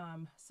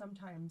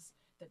sometimes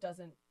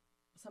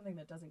something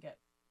that doesn't get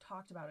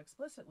talked about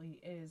explicitly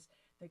is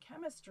the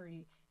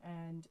chemistry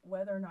and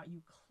whether or not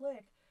you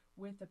click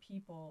with the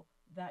people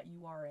that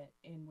you are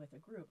in with a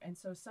group. And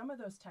so some of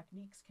those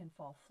techniques can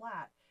fall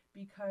flat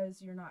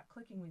because you're not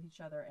clicking with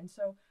each other. And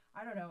so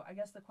I don't know, I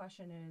guess the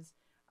question is,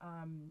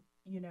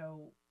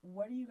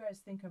 what do you guys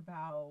think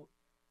about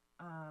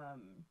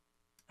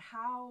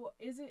how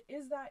do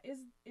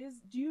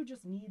you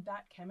just need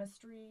that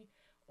chemistry,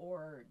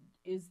 or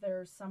is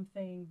there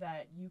something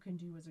that you can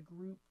do as a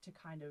group to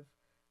kind of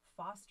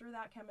foster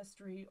that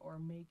chemistry or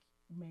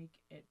make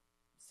it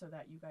so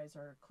that you guys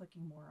are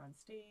clicking more on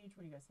stage?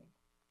 What do you guys think?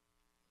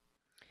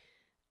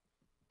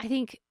 I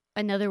think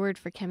another word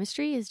for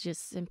chemistry is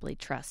just simply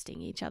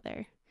trusting each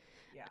other.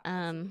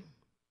 Yeah.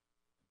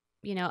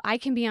 You know, I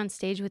can be on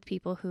stage with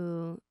people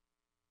who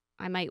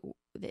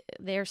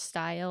their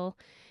style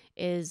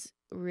is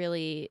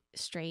really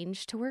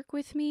strange to work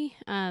with me,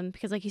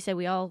 because like you said,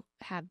 we all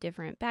have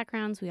different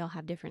backgrounds, we all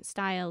have different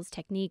styles,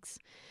 techniques,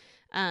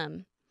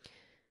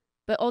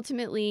 but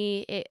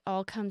ultimately it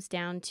all comes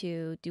down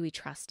to, do we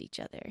trust each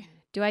other?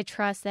 Do I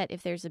trust that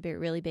if there's a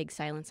really big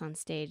silence on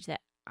stage,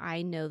 that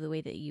I know the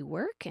way that you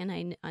work and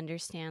I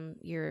understand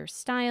your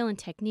style and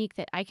technique,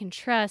 that I can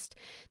trust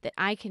that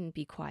I can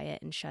be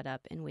quiet and shut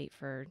up and wait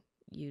for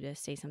you to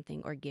say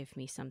something or give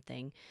me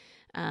something.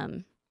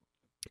 And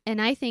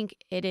I think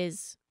it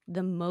is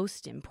the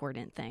most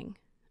important thing.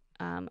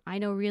 I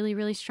know really,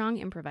 really strong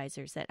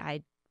improvisers that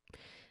I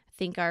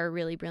think are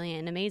really brilliant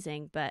and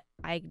amazing, but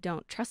I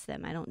don't trust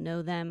them. I don't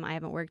know them. I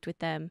haven't worked with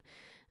them.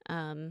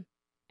 And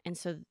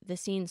so the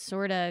scene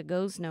sort of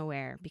goes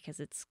nowhere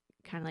because it's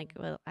kind of like,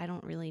 well, I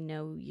don't really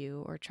know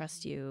you or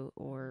trust you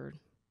or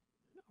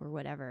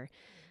whatever.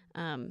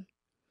 And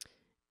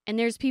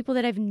there's people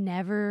that I've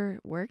never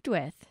worked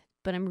with,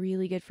 but I'm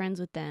really good friends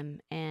with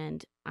them.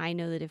 And I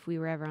know that if we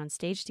were ever on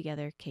stage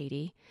together,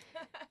 Katie,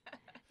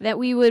 that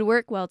we would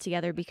work well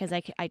together because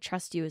I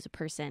trust you as a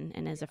person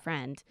and as a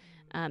friend,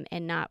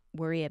 and not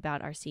worry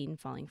about our scene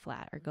falling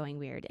flat or going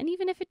weird. And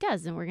even if it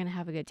does, then we're going to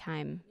have a good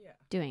time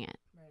doing it.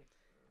 Right.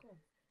 Cool.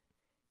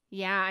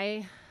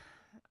 Yeah,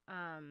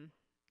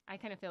 I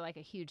kind of feel like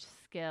a huge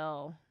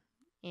skill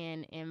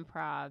in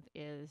improv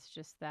is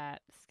just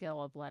that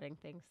skill of letting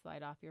things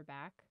slide off your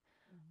back.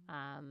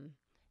 And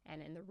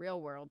in the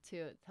real world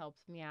too, it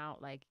helps me out.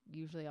 Like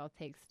usually I'll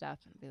take stuff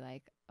and be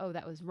like, oh,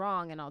 that was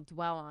wrong, and I'll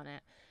dwell on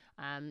it.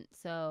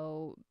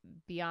 So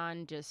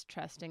beyond just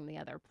trusting the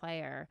other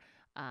player,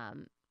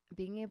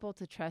 being able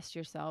to trust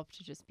yourself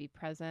to just be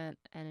present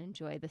and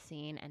enjoy the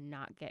scene and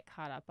not get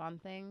caught up on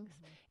things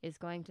is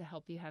going to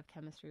help you have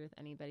chemistry with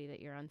anybody that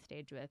you're on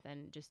stage with,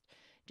 and just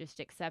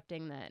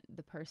accepting that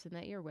the person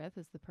that you're with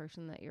is the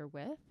person that you're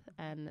with,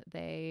 and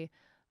they're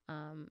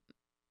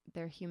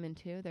human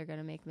too. They're going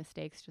to make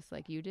mistakes just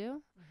like you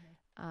do.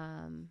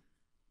 And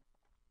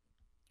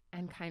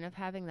kind of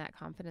having that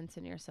confidence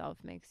in yourself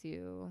makes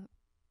you,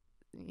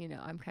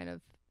 I'm kind of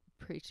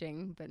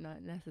preaching, but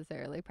not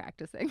necessarily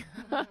practicing.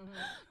 But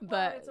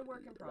well, it's a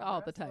work in progress.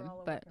 all the time. We're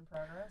all a but work in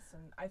progress,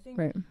 and I think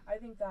right. I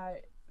think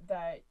that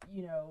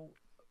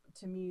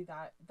to me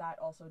that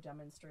also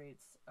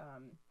demonstrates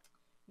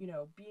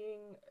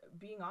being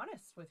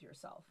honest with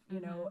yourself,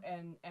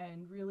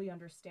 and really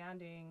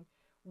understanding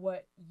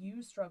what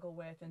you struggle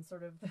with and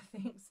sort of the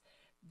things,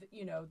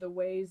 the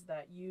ways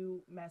that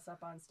you mess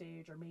up on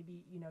stage, or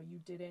maybe you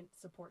didn't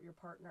support your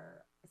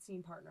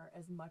scene partner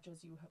as much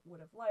as you would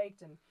have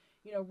liked, and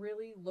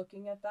really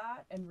looking at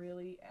that and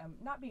really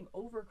not being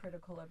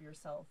overcritical of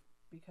yourself,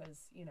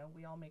 because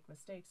we all make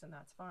mistakes and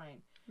that's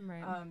fine,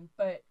 right.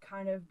 But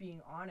kind of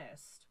being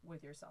honest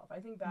with yourself. I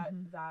think that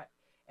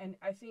and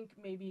I think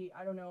maybe,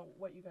 I don't know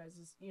what you guys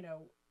is,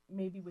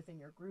 maybe within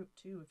your group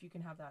too, if you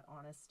can have that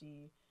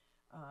honesty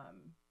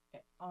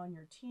on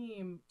your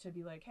team, to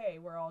be like, hey,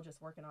 we're all just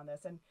working on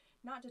this, and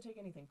not to take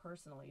anything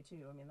personally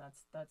too. I mean,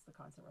 that's the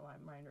constant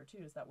reminder too,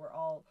 is that we're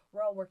all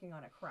working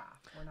on a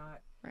craft. We're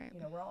not, right.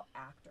 We're all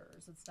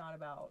actors. It's not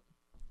about,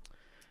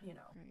 Right.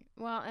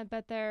 Well,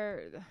 but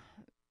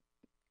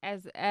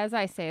as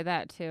I say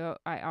that too,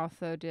 I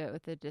also do it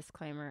with the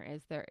disclaimer,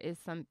 is there is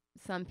some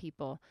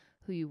people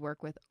who you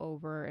work with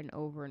over and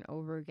over and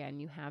over again.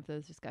 You have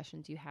those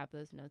discussions, you have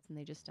those notes, and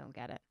they just don't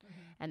get it,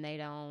 and they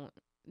don't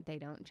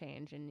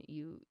change, and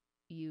you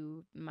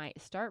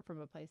might start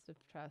from a place of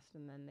trust,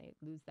 and then they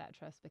lose that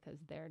trust because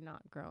they're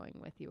not growing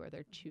with you, or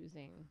they're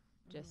choosing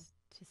just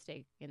to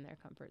stay in their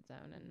comfort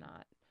zone and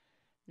not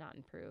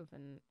improve,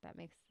 and that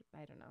makes,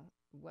 I don't know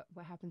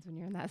what happens when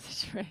you're in that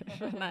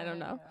situation. I don't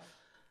know.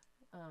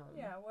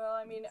 Well,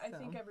 I mean, I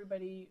think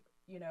everybody,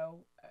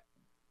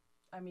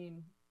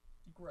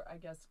 I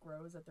guess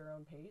grows at their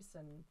own pace,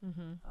 and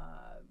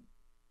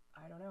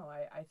I don't know.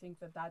 I think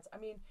that's, I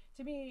mean,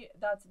 to me,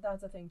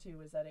 that's a thing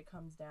too, is that it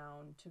comes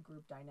down to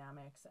group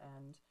dynamics,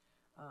 and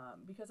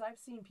because I've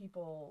seen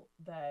people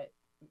that,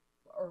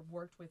 or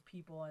worked with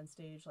people on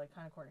stage, like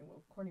kind of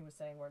Courtney was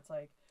saying, where it's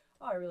like,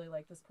 oh, I really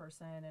like this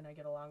person and I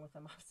get along with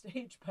them off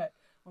stage, but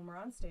when we're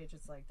on stage,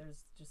 it's like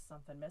there's just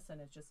something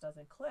missing. It just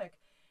doesn't click.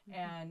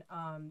 And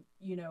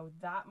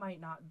that might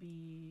not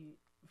be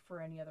for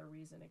any other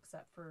reason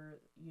except for,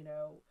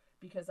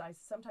 because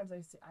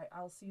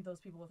I'll see those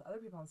people with other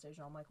people on stage,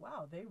 and I'm like,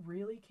 wow, they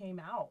really came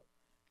out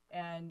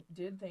and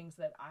did things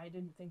that I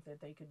didn't think that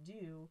they could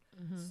do.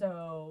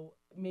 So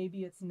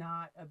maybe it's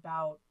not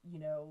about,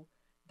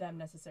 them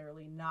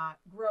necessarily not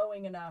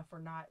growing enough or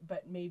not,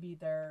 but maybe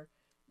they're,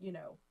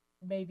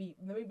 maybe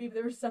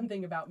there was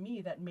something about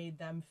me that made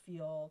them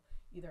feel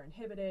either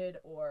inhibited,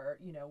 or,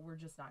 we're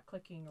just not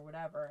clicking or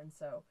whatever. And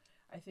so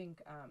I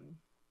think, I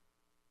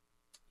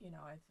don't know.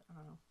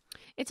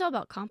 It's all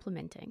about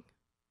complimenting.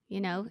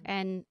 you know?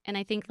 And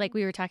I think like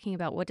we were talking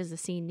about, what does the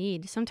scene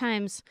need?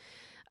 Sometimes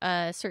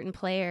a certain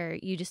player,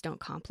 you just don't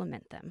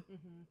compliment them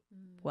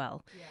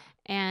well. Yeah.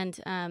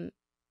 And,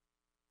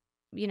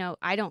 you know,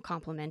 I don't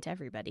compliment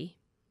everybody.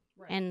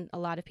 Right. And a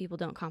lot of people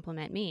don't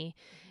compliment me.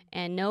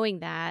 And knowing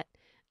that,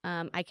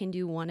 I can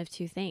do one of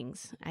two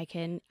things. I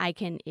can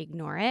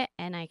ignore it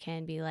and I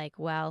can be like,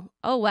 well,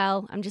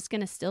 I'm just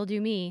going to still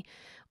do me.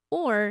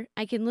 Or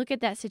I can look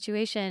at that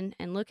situation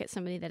and look at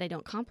somebody that I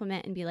don't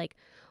compliment and be like,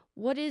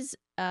 what is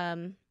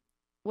a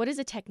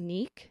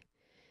technique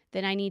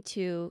that I need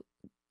to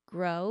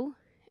grow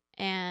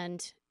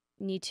and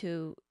need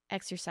to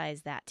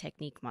exercise that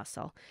technique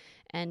muscle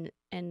and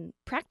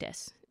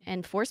practice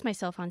and force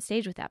myself on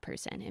stage with that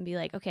person and be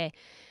like, okay,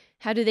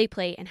 how do they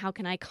play and how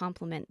can I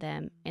compliment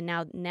them? And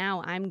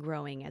now I'm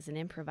growing as an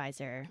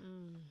improviser.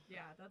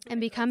 Yeah,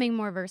 and becoming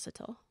more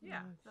versatile.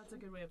 Yeah, that's a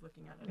good way of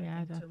looking at it.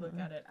 Yeah, to look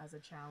at it as a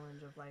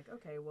challenge of like,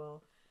 okay,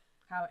 well,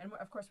 how? And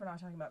of course, we're not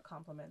talking about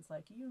compliments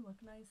like "you look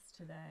nice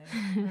today."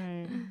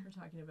 We're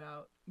talking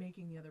about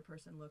making the other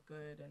person look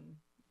good, and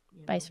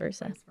you know, Vice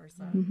versa.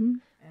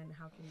 And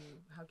how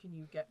can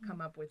you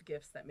come up with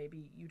gifts that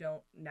maybe you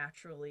don't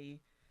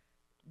naturally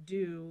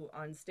do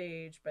on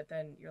stage, but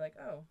then you're like,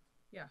 oh.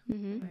 Yeah,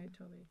 I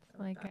totally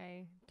Like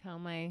I tell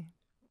my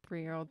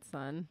 3-year-old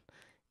son,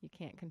 you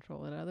can't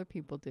control what other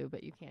people do,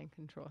 but you can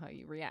control how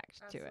you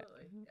react to it.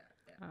 Yeah.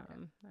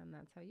 And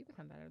that's how you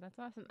become better. That's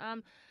awesome.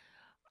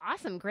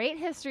 Awesome. Great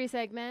history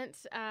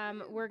segment.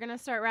 We're going to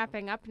start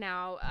wrapping up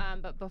now.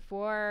 But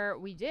before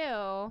we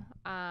do,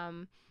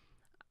 I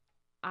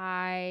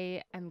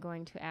am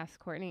going to ask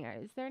Courtney,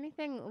 is there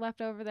anything left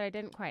over that I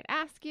didn't quite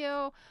ask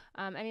you?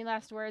 Any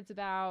last words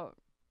about,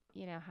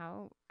 you know,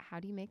 how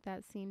do you make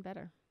that scene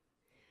better?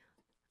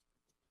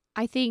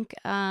 I think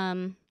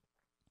the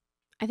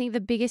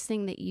biggest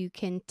thing that you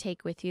can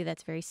take with you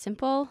that's very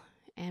simple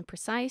and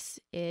precise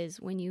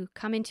is when you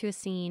come into a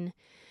scene,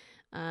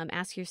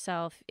 ask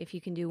yourself if you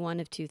can do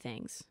one of two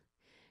things.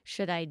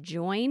 Should I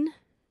join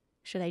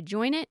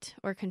it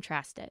or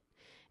contrast it?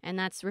 And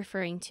that's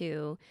referring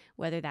to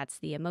whether that's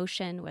the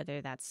emotion,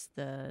 whether that's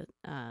the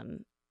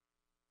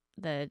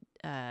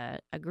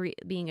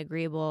being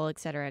agreeable, et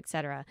cetera, et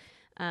cetera.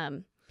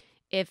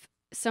 If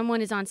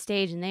someone is on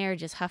stage and they are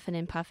just huffing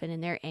and puffing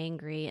and they're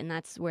angry and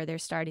that's where they're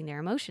starting their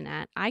emotion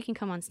at, I can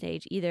come on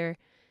stage, either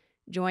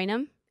join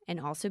them and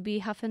also be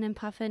huffing and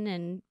puffing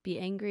and be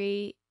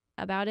angry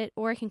about it,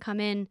 or I can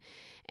come in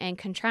and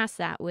contrast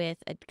that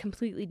with a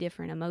completely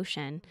different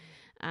emotion.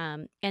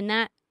 And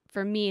that,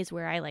 for me, is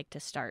where I like to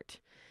start,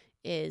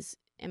 is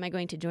am I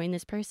going to join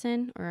this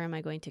person or am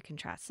I going to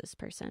contrast this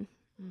person?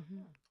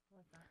 Mm-hmm.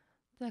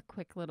 It's a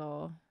quick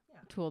little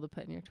tool to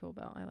put in your tool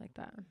belt. I like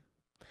that.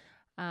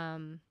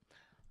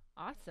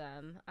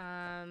 Awesome.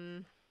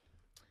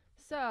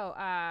 So,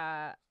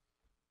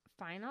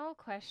 final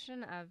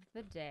question of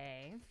the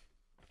day.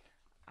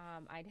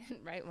 I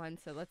didn't write one,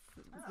 so let's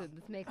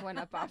make one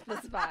up off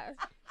the spot.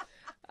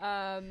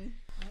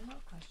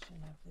 Final question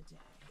of the day.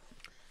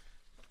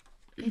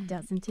 It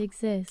doesn't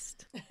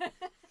exist.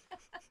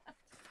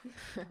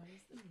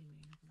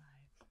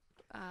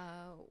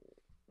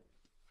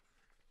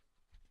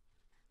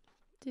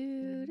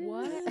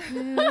 What is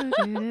the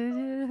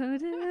meaning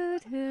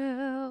of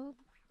life?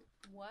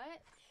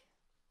 What?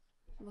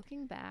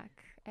 Looking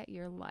back at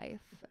your life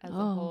as a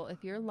whole,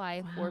 if your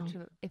life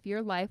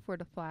were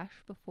to flash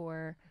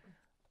before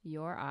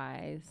your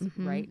eyes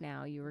right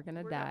now, you were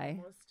gonna die.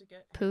 To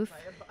get Poof. by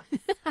a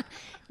bus.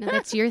 No,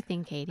 that's your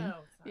thing, Katie.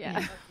 Oh, sorry. Yeah.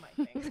 That's my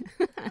thing.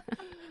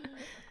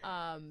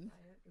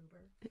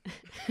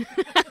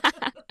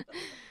 Uber.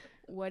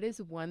 What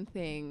is one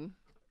thing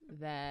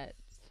that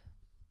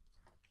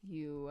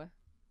you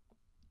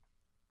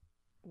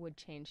would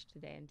change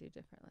today and do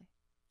differently?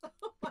 Oh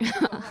my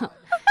God.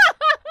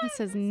 This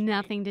has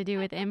nothing to do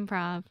with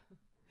improv.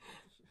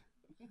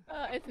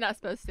 It's not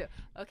supposed to.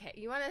 Okay,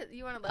 you want to.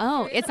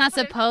 Oh, it's not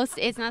supposed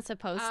to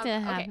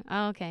have. Okay.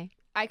 Oh, okay.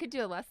 I could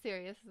do a less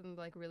serious and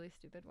like really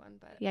stupid one,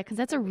 but Yeah, because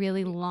that's a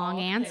really long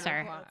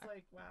answer. That's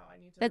like, wow, I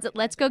need to.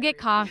 Let's go get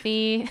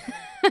coffee.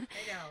 I know.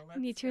 I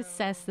need to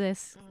assess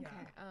this. Okay.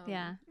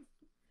 Yeah.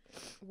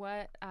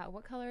 What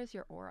color is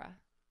your aura?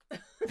 I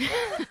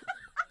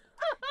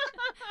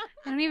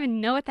don't even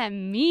know what that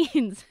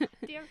means.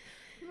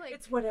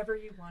 It's whatever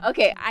you want.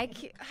 Okay,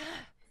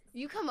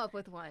 you come up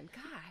with one.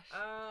 Gosh.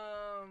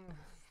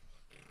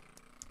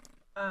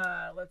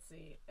 Let's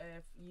see.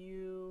 If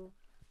you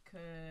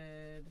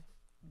could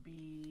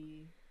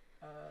be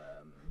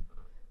a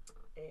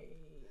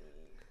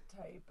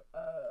type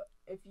of,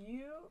 if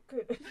you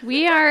could.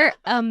 We are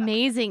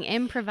amazing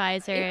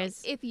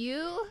improvisers. If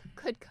you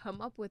could come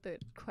up with a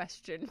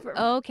question for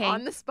Okay.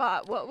 on the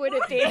spot, what would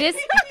it be?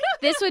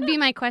 This would be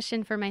my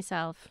question for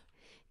myself.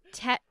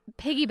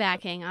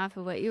 Piggybacking off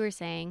of what you were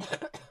saying,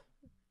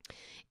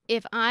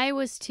 if I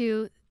was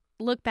to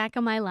look back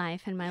on my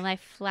life and my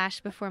life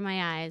flashed before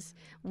my eyes,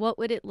 what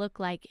would it look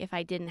like if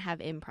I didn't have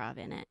improv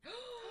in it?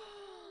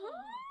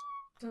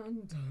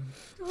 Dun, dun,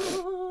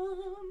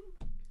 dun.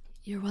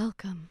 You're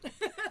welcome.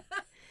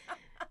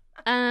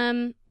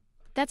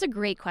 That's a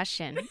great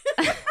question.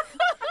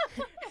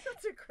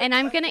 And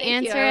I'm going to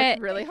answer it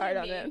really hard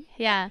on it.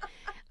 Yeah.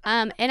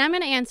 And I'm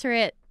going to answer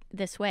it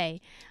this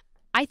way.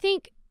 I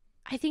think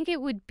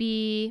it would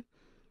be,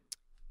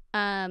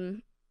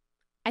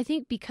 I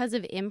think because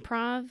of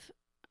improv,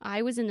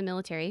 I was in the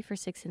military for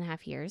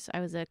 6.5 years.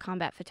 I was a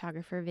combat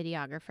photographer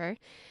videographer,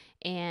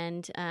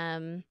 and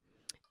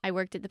I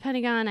worked at the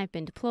Pentagon. I've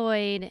been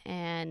deployed,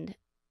 and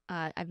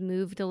I've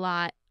moved a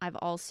lot.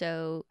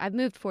 I've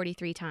moved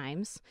 43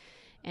 times,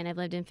 and I've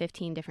lived in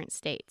 15 different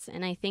states.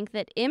 And I think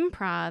that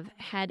improv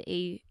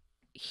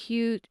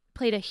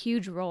played a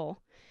huge role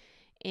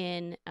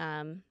in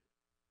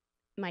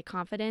my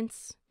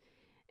confidence,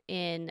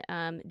 in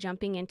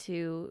jumping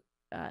into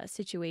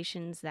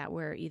situations that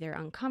were either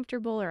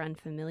uncomfortable or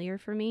unfamiliar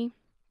for me,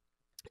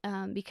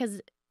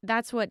 because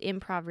that's what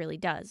improv really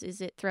does, is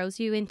it throws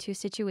you into a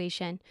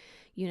situation,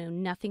 you know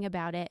nothing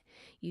about it,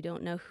 you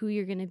don't know who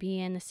you're going to be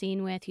in the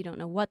scene with, you don't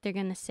know what they're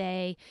going to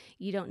say,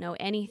 you don't know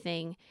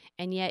anything,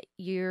 and yet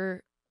you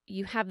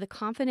have the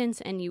confidence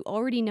and you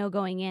already know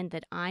going in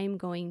that I'm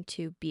going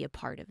to be a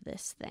part of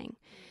this thing.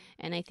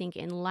 And I think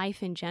in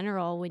life in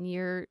general, when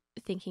you're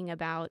thinking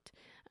about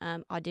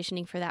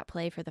auditioning for that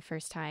play for the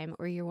first time,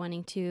 or you're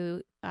wanting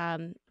to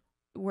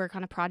work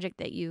on a project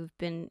that you've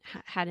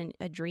had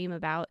a dream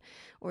about,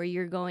 or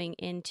you're going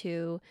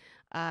into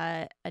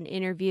an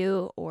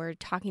interview or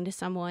talking to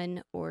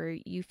someone, or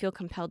you feel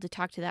compelled to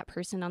talk to that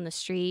person on the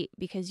street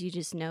because you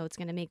just know it's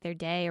going to make their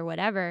day or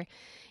whatever,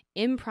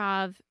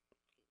 improv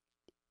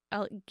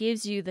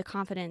gives you the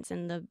confidence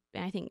and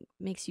I think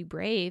makes you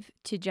brave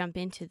to jump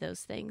into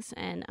those things.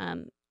 And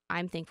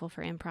I'm thankful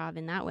for improv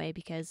in that way,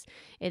 because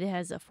it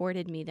has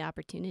afforded me the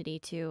opportunity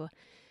to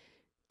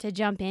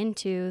jump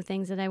into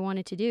things that I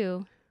wanted to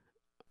do.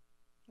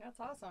 That's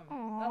awesome.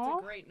 Aww. That's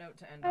a great note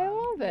to end on. I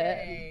love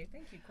it. Yay.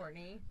 Thank you,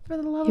 Courtney. For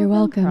the love You're of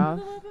welcome. improv.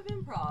 For the love of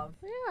improv.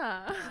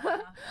 Yeah.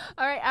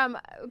 All right.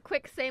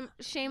 Quick,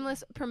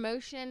 shameless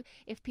promotion.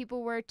 If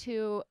people were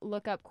to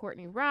look up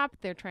Courtney Ropp,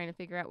 they're trying to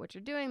figure out what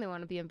you're doing. They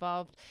want to be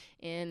involved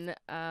in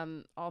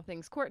all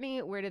things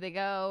Courtney. Where do they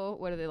go?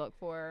 What do they look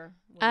for?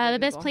 The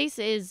best place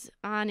is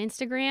on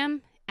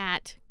Instagram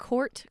at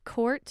court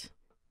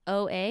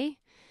OA,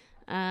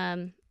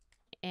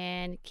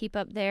 and keep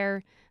up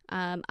there.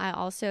 I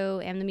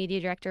also am the media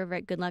director over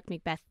at Good Luck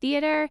Macbeth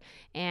Theater,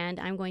 and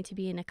I'm going to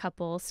be in a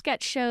couple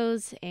sketch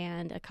shows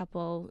and a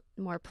couple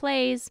more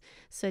plays,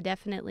 so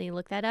definitely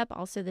look that up.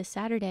 Also this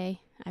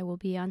Saturday, I will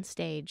be on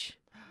stage.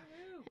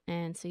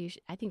 And so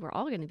I think we're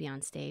all going to be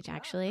on stage,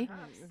 actually.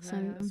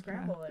 So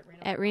scramble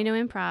at Reno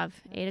Improv,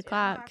 8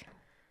 o'clock.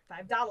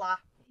 $5.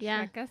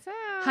 Yeah. Check us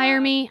out. Hire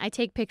me. I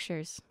take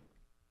pictures.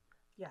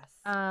 Yes.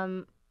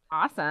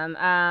 Awesome.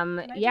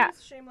 Can I Yeah. do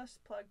a shameless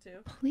plug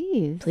too?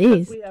 Please.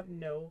 Please. We have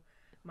no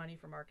money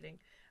for marketing.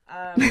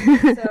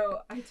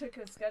 So I took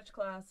a sketch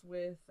class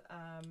with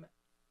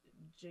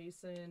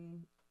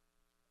Jason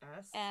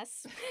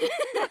S.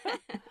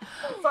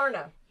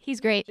 Sarna.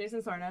 He's great.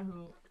 Jason Sarna,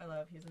 who I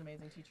love. He's an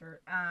amazing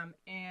teacher.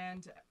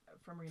 And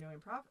from Reno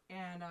Improv.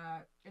 And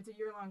it's a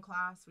year-long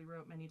class. We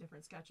wrote many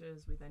different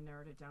sketches. We then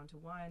narrowed it down to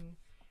one.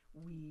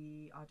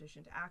 We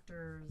auditioned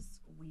actors.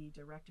 We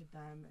directed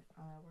them.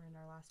 We're in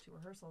our last 2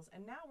 rehearsals.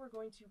 And now we're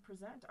going to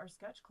present our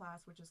sketch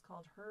class, which is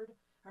called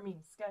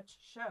sketch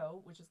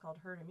show, which is called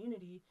Herd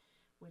Immunity,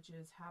 which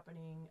is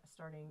happening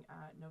starting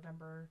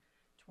November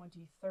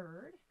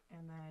 23rd,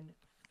 and then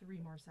 3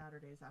 more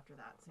Saturdays after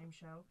that, same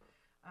show.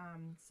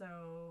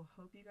 So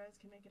hope you guys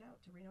can make it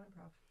out to Reno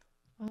Improv.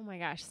 Oh my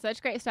gosh,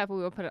 such great stuff. We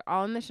will put it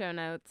all in the show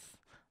notes,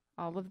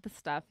 all of the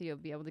stuff. You'll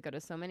be able to go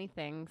to so many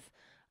things.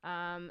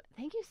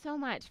 Thank you so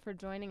much for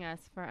joining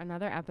us for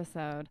another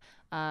episode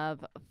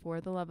of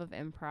For the Love of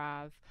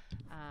Improv.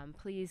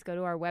 Please go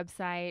to our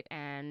website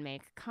and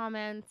make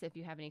comments if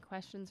you have any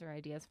questions or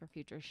ideas for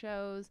future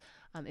shows.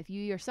 If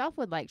you yourself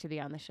would like to be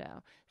on the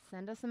show,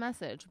 send us a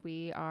message.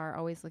 We are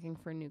always looking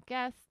for new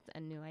guests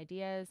and new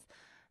ideas.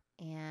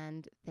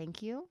 And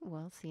thank you.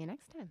 We'll see you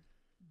next time.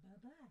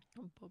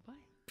 Bye-bye. Bye-bye.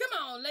 Come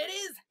on,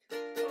 ladies!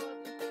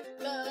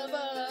 Love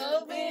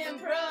of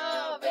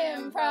improv,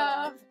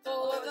 improv,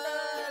 for the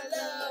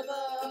love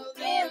of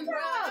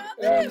improv,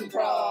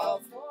 improv.